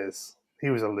know is he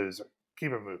was a loser.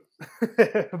 Keep it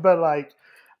moving. But like,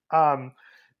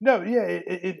 no, yeah,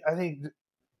 I think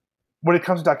when it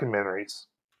comes to documentaries,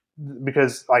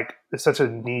 because like it's such a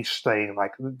niche thing,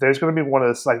 like there's going to be one of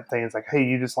those like things like, hey,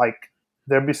 you just like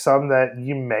there'll be some that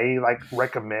you may like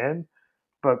recommend,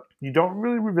 but you don't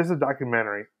really revisit a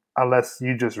documentary unless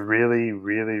you just really,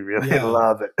 really, really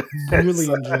love it.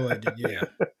 Really enjoyed it, yeah.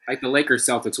 Like the Lakers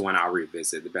Celtics one, I'll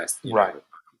revisit the best, right?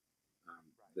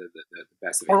 The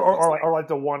best of it. Or like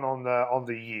the one on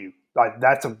the U, like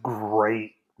that's a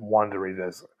great one to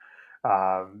revisit.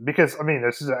 Because I mean,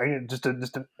 this is just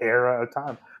an era of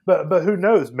time. But who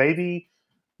knows? Maybe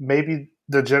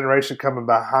the generation coming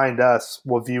behind us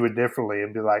will view it differently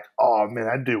and be like, "Oh man,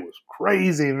 that dude was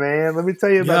crazy, man. Let me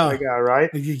tell you about that guy." Right?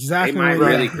 Exactly. They might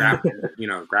really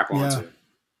grapple onto it,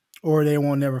 or they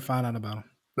won't never find out about him.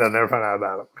 They'll never find out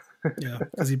about him. Yeah,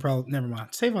 because he probably never mind.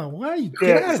 Savon, why are you?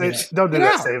 Get out of there. Don't do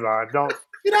that, Savon. Don't.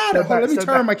 Get out of here. Let me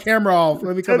turn my camera off.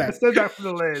 Let me come back. Step back from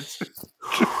the ledge.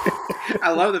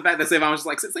 I love the fact that Savon was just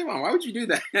like, Savon, why would you do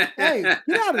that? Hey,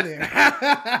 get out of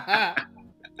there.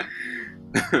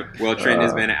 Well, Trent,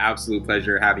 it's been an absolute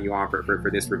pleasure having you on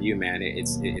for this review, man.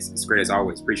 It's great as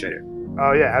always. Appreciate it.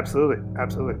 Oh, yeah, absolutely.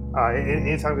 Absolutely.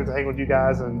 Anytime I get to hang with you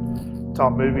guys and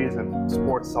talk movies and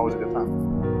sports, it's always a good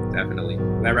time. Definitely.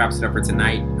 That wraps it up for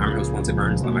tonight. I'm your host, Wellington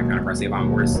and Savon. I'm my counterpart, Savon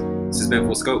Morris. This has been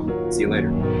Full Scope. See you later.